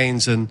 lots of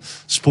pains, and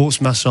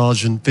sports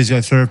massage and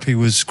physiotherapy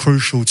was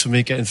crucial to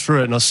me getting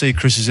through it. And I see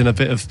Chris is in a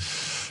bit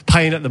of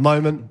pain at the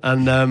moment,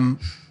 and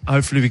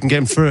hopefully we can get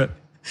him through it.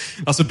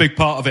 That's a big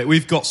part of it.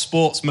 We've got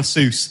sports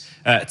masseuse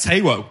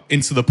Taiwo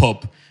into the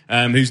pub.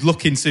 Who's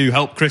looking to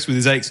help Chris with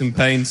his aches and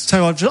pains.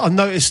 So I've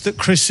noticed that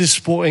Chris is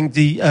sporting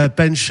the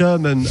Ben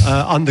Sherman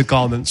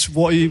undergarments.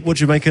 What do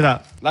you make of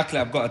that?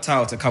 Luckily, I've got a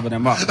towel to cover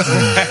them up.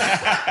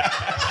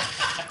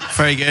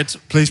 Very good.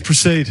 Please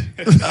proceed.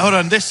 Hold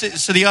on.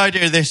 So the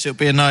idea of this, it'll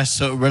be a nice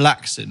sort of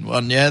relaxing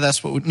one, yeah?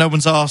 That's what no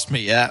one's asked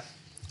me yet.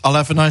 I'll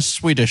have a nice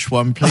Swedish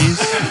one,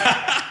 please.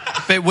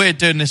 Bit weird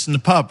doing this in the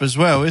pub as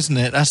well, isn't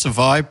it? That's a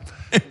vibe.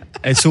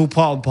 It's all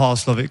part and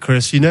parcel of it,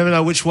 Chris. You never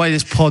know which way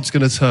this pod's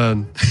going to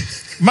turn.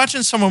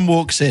 Imagine someone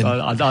walks in.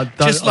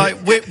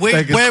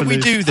 Where we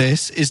do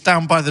this is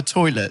down by the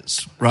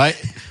toilets, right?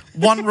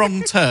 One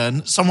wrong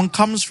turn, someone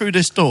comes through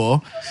this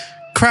door,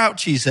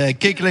 Crouchy's there,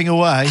 giggling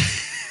away.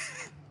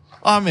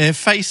 I'm here,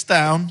 face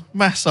down,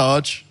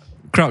 massage.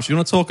 Crouch, you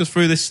want to talk us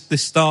through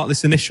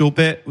this initial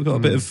bit? We've got a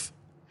bit of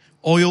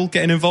oil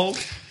getting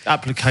involved.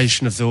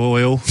 Application of the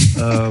oil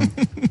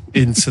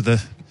into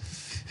the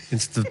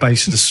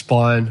base of the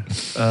spine.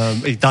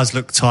 He does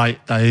look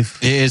tight, Dave.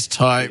 It is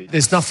tight.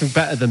 There's nothing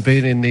better than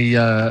being in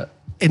the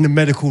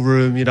medical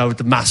room, you know, with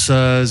the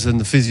masseurs and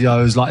the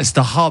physios. Like, it's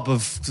the hub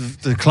of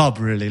the club,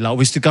 really. Like,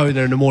 we used to go in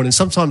there in the morning.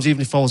 Sometimes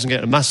even if I wasn't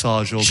getting a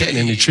massage or getting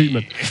any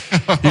treatment,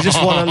 you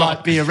just want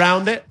to be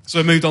around it. So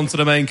we moved on to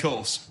the main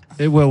course.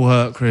 It will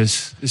hurt,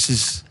 Chris. This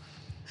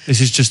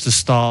is just a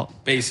start.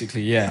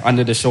 Basically, yeah.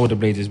 Under the shoulder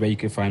blades is where you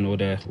can find all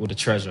the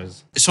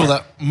treasures. It's all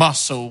that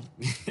muscle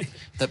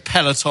that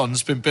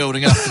Peloton's been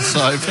building up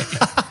inside me.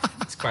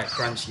 It's quite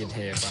crunchy in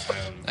here, but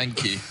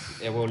thank you.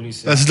 It will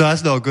loosen.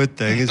 That's not a good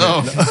thing, is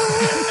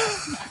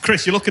it?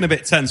 Chris, you're looking a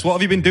bit tense. What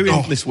have you been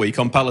doing this week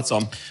on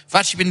Peloton? I've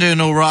actually been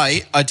doing all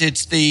right. I did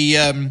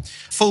the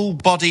full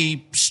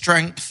body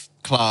strength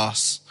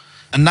class,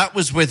 and that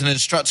was with an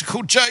instructor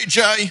called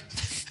JJ.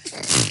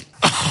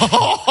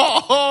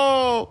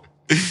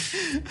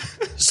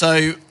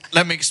 So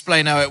let me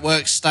explain how it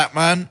works,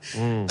 Statman.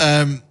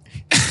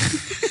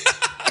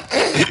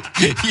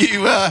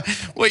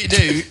 What you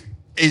do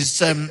is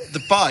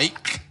the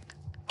bike.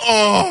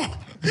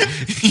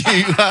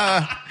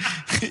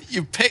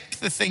 You pick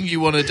the thing you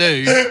want to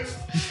do.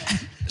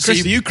 So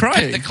Chris, are you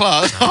crying? The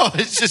class.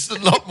 It's just a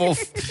lot more.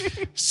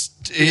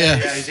 Yeah.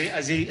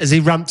 Has he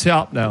ramped it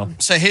up now?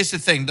 So here's the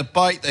thing: the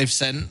bike they've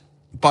sent,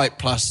 Bike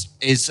Plus,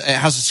 it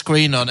has a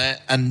screen on it,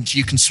 and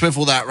you can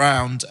swivel that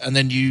round, and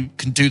then you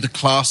can do the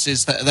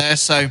classes that are there.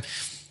 So,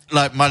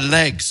 like, my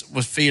legs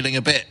were feeling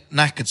a bit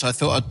knackered, so I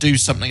thought I'd do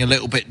something a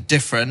little bit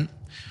different.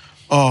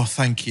 Oh,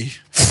 thank you.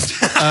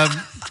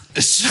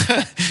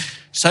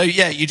 So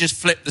yeah, you just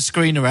flip the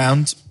screen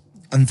around,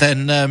 and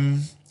then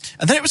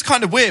it was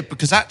kind of weird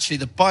because actually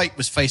the bike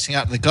was facing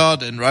out to the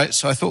garden, right?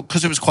 So I thought,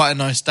 because it was quite a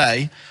nice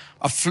day,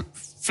 I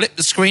flipped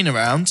the screen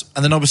around,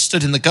 and then I was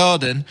stood in the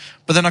garden,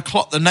 but then I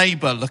clocked the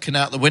neighbour looking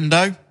out the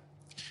window.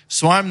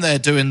 So I'm there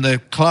doing the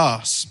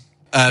class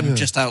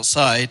just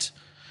outside,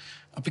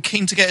 I'd be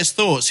keen to get his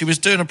thoughts. He was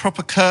doing a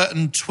proper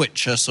curtain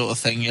twitcher sort of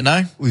thing, you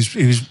know?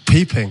 He was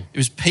peeping. He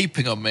was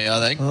peeping on me, I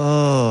think.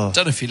 Oh.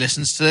 Don't know if he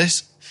listens to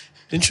this.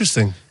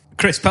 Interesting.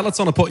 Chris,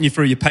 Peloton are putting you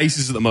through your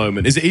paces at the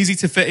moment. Is it easy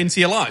to fit into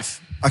your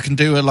life? I can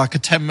do a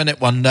 10-minute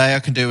one day. I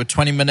can do a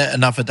 20-minute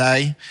another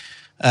day.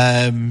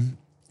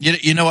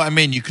 You know what I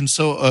mean? You can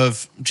sort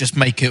of just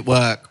make it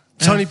work.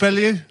 Tony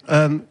Bellew,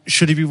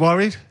 should he be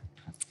worried?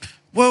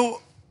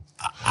 Well,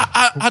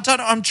 I don't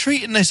know. I'm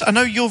treating this... I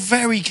know you're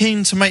very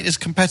keen to make this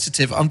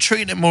competitive. I'm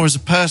treating it more as a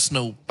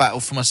personal battle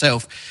for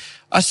myself.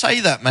 I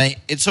say that, mate.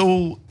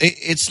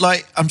 It's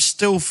like I'm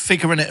still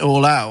figuring it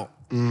all out.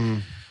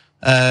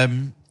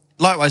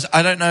 Likewise,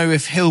 I don't know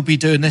if he'll be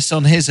doing this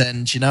on his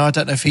end, you know? I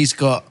don't know if he's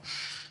got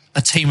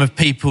a team of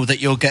people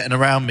that you're getting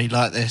around me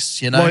like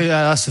this, you know? Well,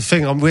 yeah, that's the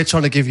thing. We're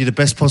trying to give you the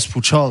best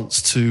possible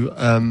chance to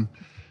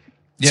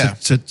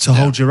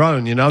hold your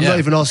own, you know? I'm not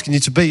even asking you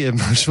to beat him.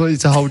 I just want you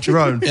to hold your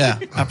own. Yeah,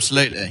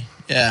 absolutely.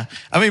 Yeah.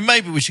 I mean,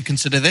 maybe we should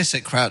consider this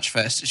at Crouch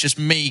Fest. It's just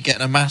me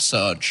getting a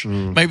massage.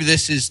 Maybe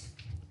this is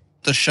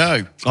the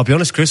show. I'll be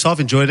honest, Chris, I've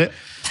enjoyed it.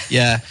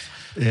 Yeah.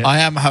 I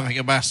am having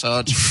a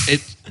massage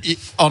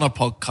on a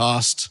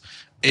podcast.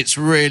 It's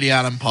really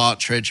Alan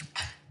Partridge,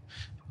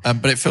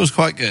 but it feels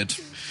quite good.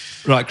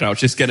 Right,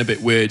 Crouch, it's getting a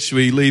bit weird. Should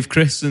we leave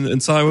Chris and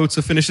Taiwo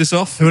to finish this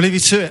off? We'll leave you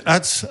to it,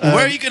 lads.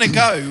 Where are you going to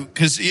go?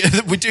 Because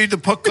we do the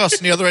podcast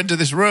on the other end of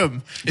this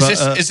room.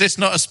 Is this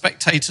not a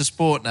spectator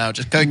sport now?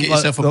 Just go get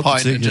yourself a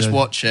pint and just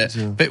watch it.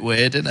 Yeah. Bit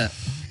weird, isn't it?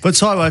 But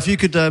Taiwo, if you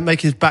could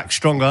make his back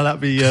stronger,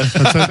 that'd be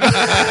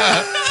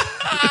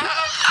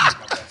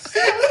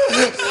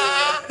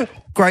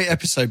Great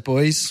episode,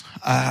 boys.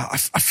 I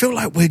feel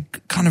like we're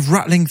kind of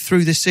rattling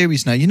through this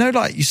series now. You know,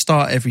 like you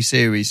start every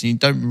series and you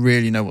don't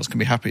really know what's going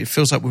to be happening. It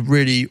feels like we're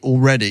really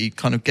already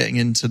kind of getting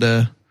into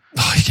the...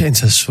 Oh, you get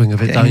into the swing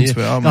of it, don't you?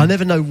 I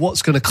never know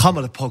what's going to come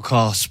of the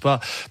podcast.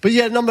 But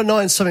yeah, number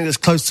 9 is something that's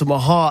close to my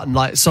heart and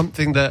like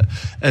something that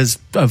has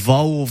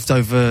evolved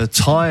over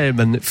time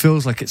and it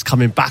feels like it's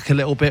coming back a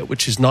little bit,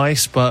 which is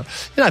nice. But,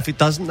 you know, if it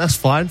doesn't, that's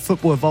fine.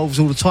 Football evolves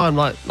all the time,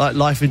 like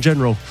life in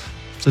general.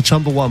 So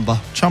Chumbawamba.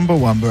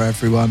 Chumbawamba,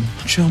 everyone.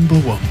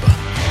 Chumbawamba.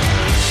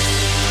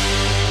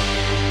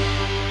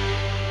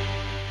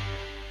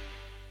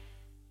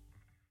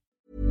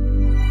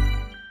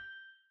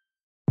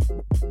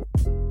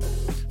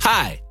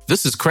 Hi,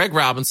 this is Craig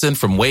Robinson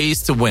from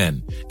Ways to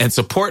Win, and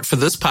support for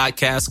this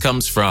podcast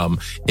comes from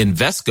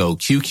Invesco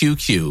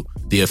QQQ,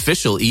 the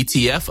official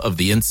ETF of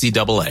the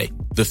NCAA.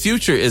 The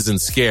future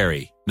isn't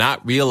scary.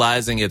 Not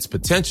realizing its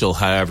potential,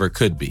 however,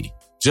 could be.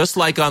 Just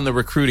like on the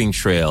recruiting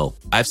trail,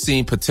 I've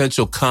seen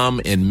potential come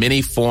in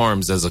many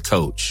forms as a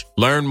coach.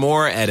 Learn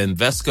more at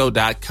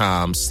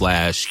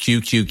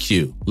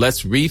Invesco.com/QQQ.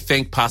 Let's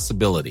rethink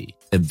possibility.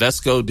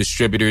 Invesco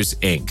Distributors,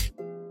 Inc.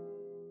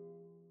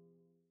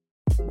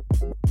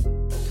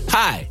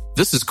 Hi,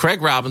 this is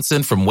Craig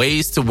Robinson from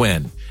Ways to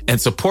Win, and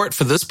support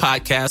for this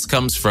podcast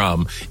comes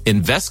from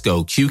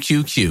Invesco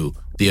QQQ,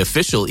 the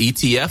official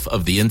ETF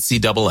of the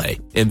NCAA.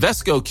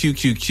 Invesco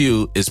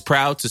QQQ is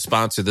proud to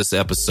sponsor this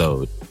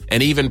episode,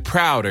 and even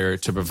prouder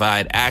to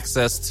provide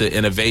access to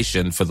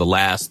innovation for the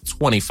last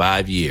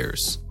 25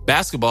 years.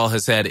 Basketball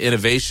has had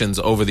innovations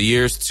over the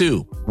years,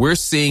 too. We're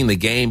seeing the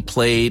game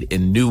played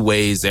in new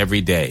ways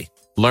every day.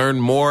 Learn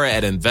more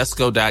at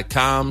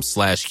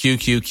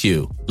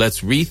Invesco.com/QQQ.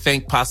 Let's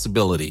rethink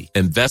possibility.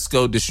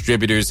 Invesco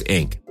Distributors,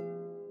 Inc.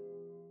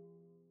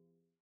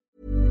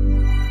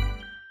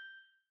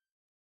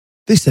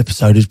 This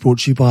episode is brought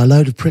to you by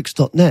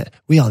AloadofPricks.net.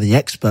 We are the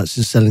experts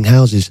in selling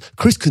houses.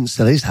 Chris couldn't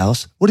sell his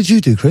house. What did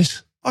you do,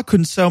 Chris? I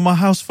couldn't sell my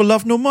house for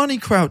love nor money,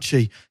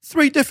 Crouchy.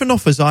 3 different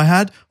offers I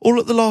had, all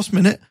at the last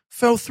minute,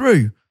 fell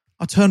through.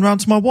 I turned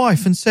round to my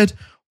wife and said,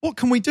 what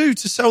can we do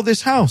to sell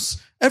this house?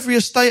 Every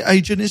estate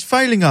agent is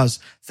failing us.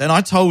 Then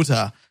I told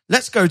her,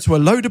 let's go to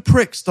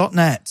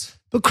AloadofPricks.net.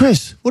 But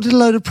Chris, what did A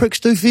Load of Pricks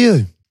do for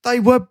you? They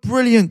were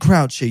brilliant,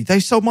 Crouchy. They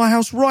sold my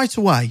house right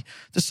away.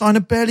 The sign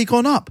had barely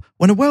gone up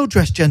when a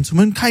well-dressed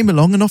gentleman came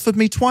along and offered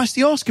me twice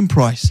the asking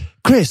price.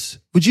 Chris,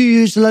 would you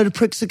use A Load of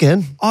Pricks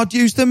again? I'd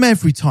use them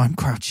every time,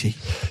 Crouchy.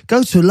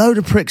 Go to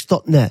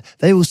AloadofPricks.net.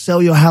 They will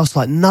sell your house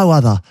like no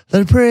other.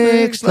 Load of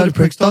Pricks,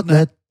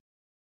 AloadofPricks.net.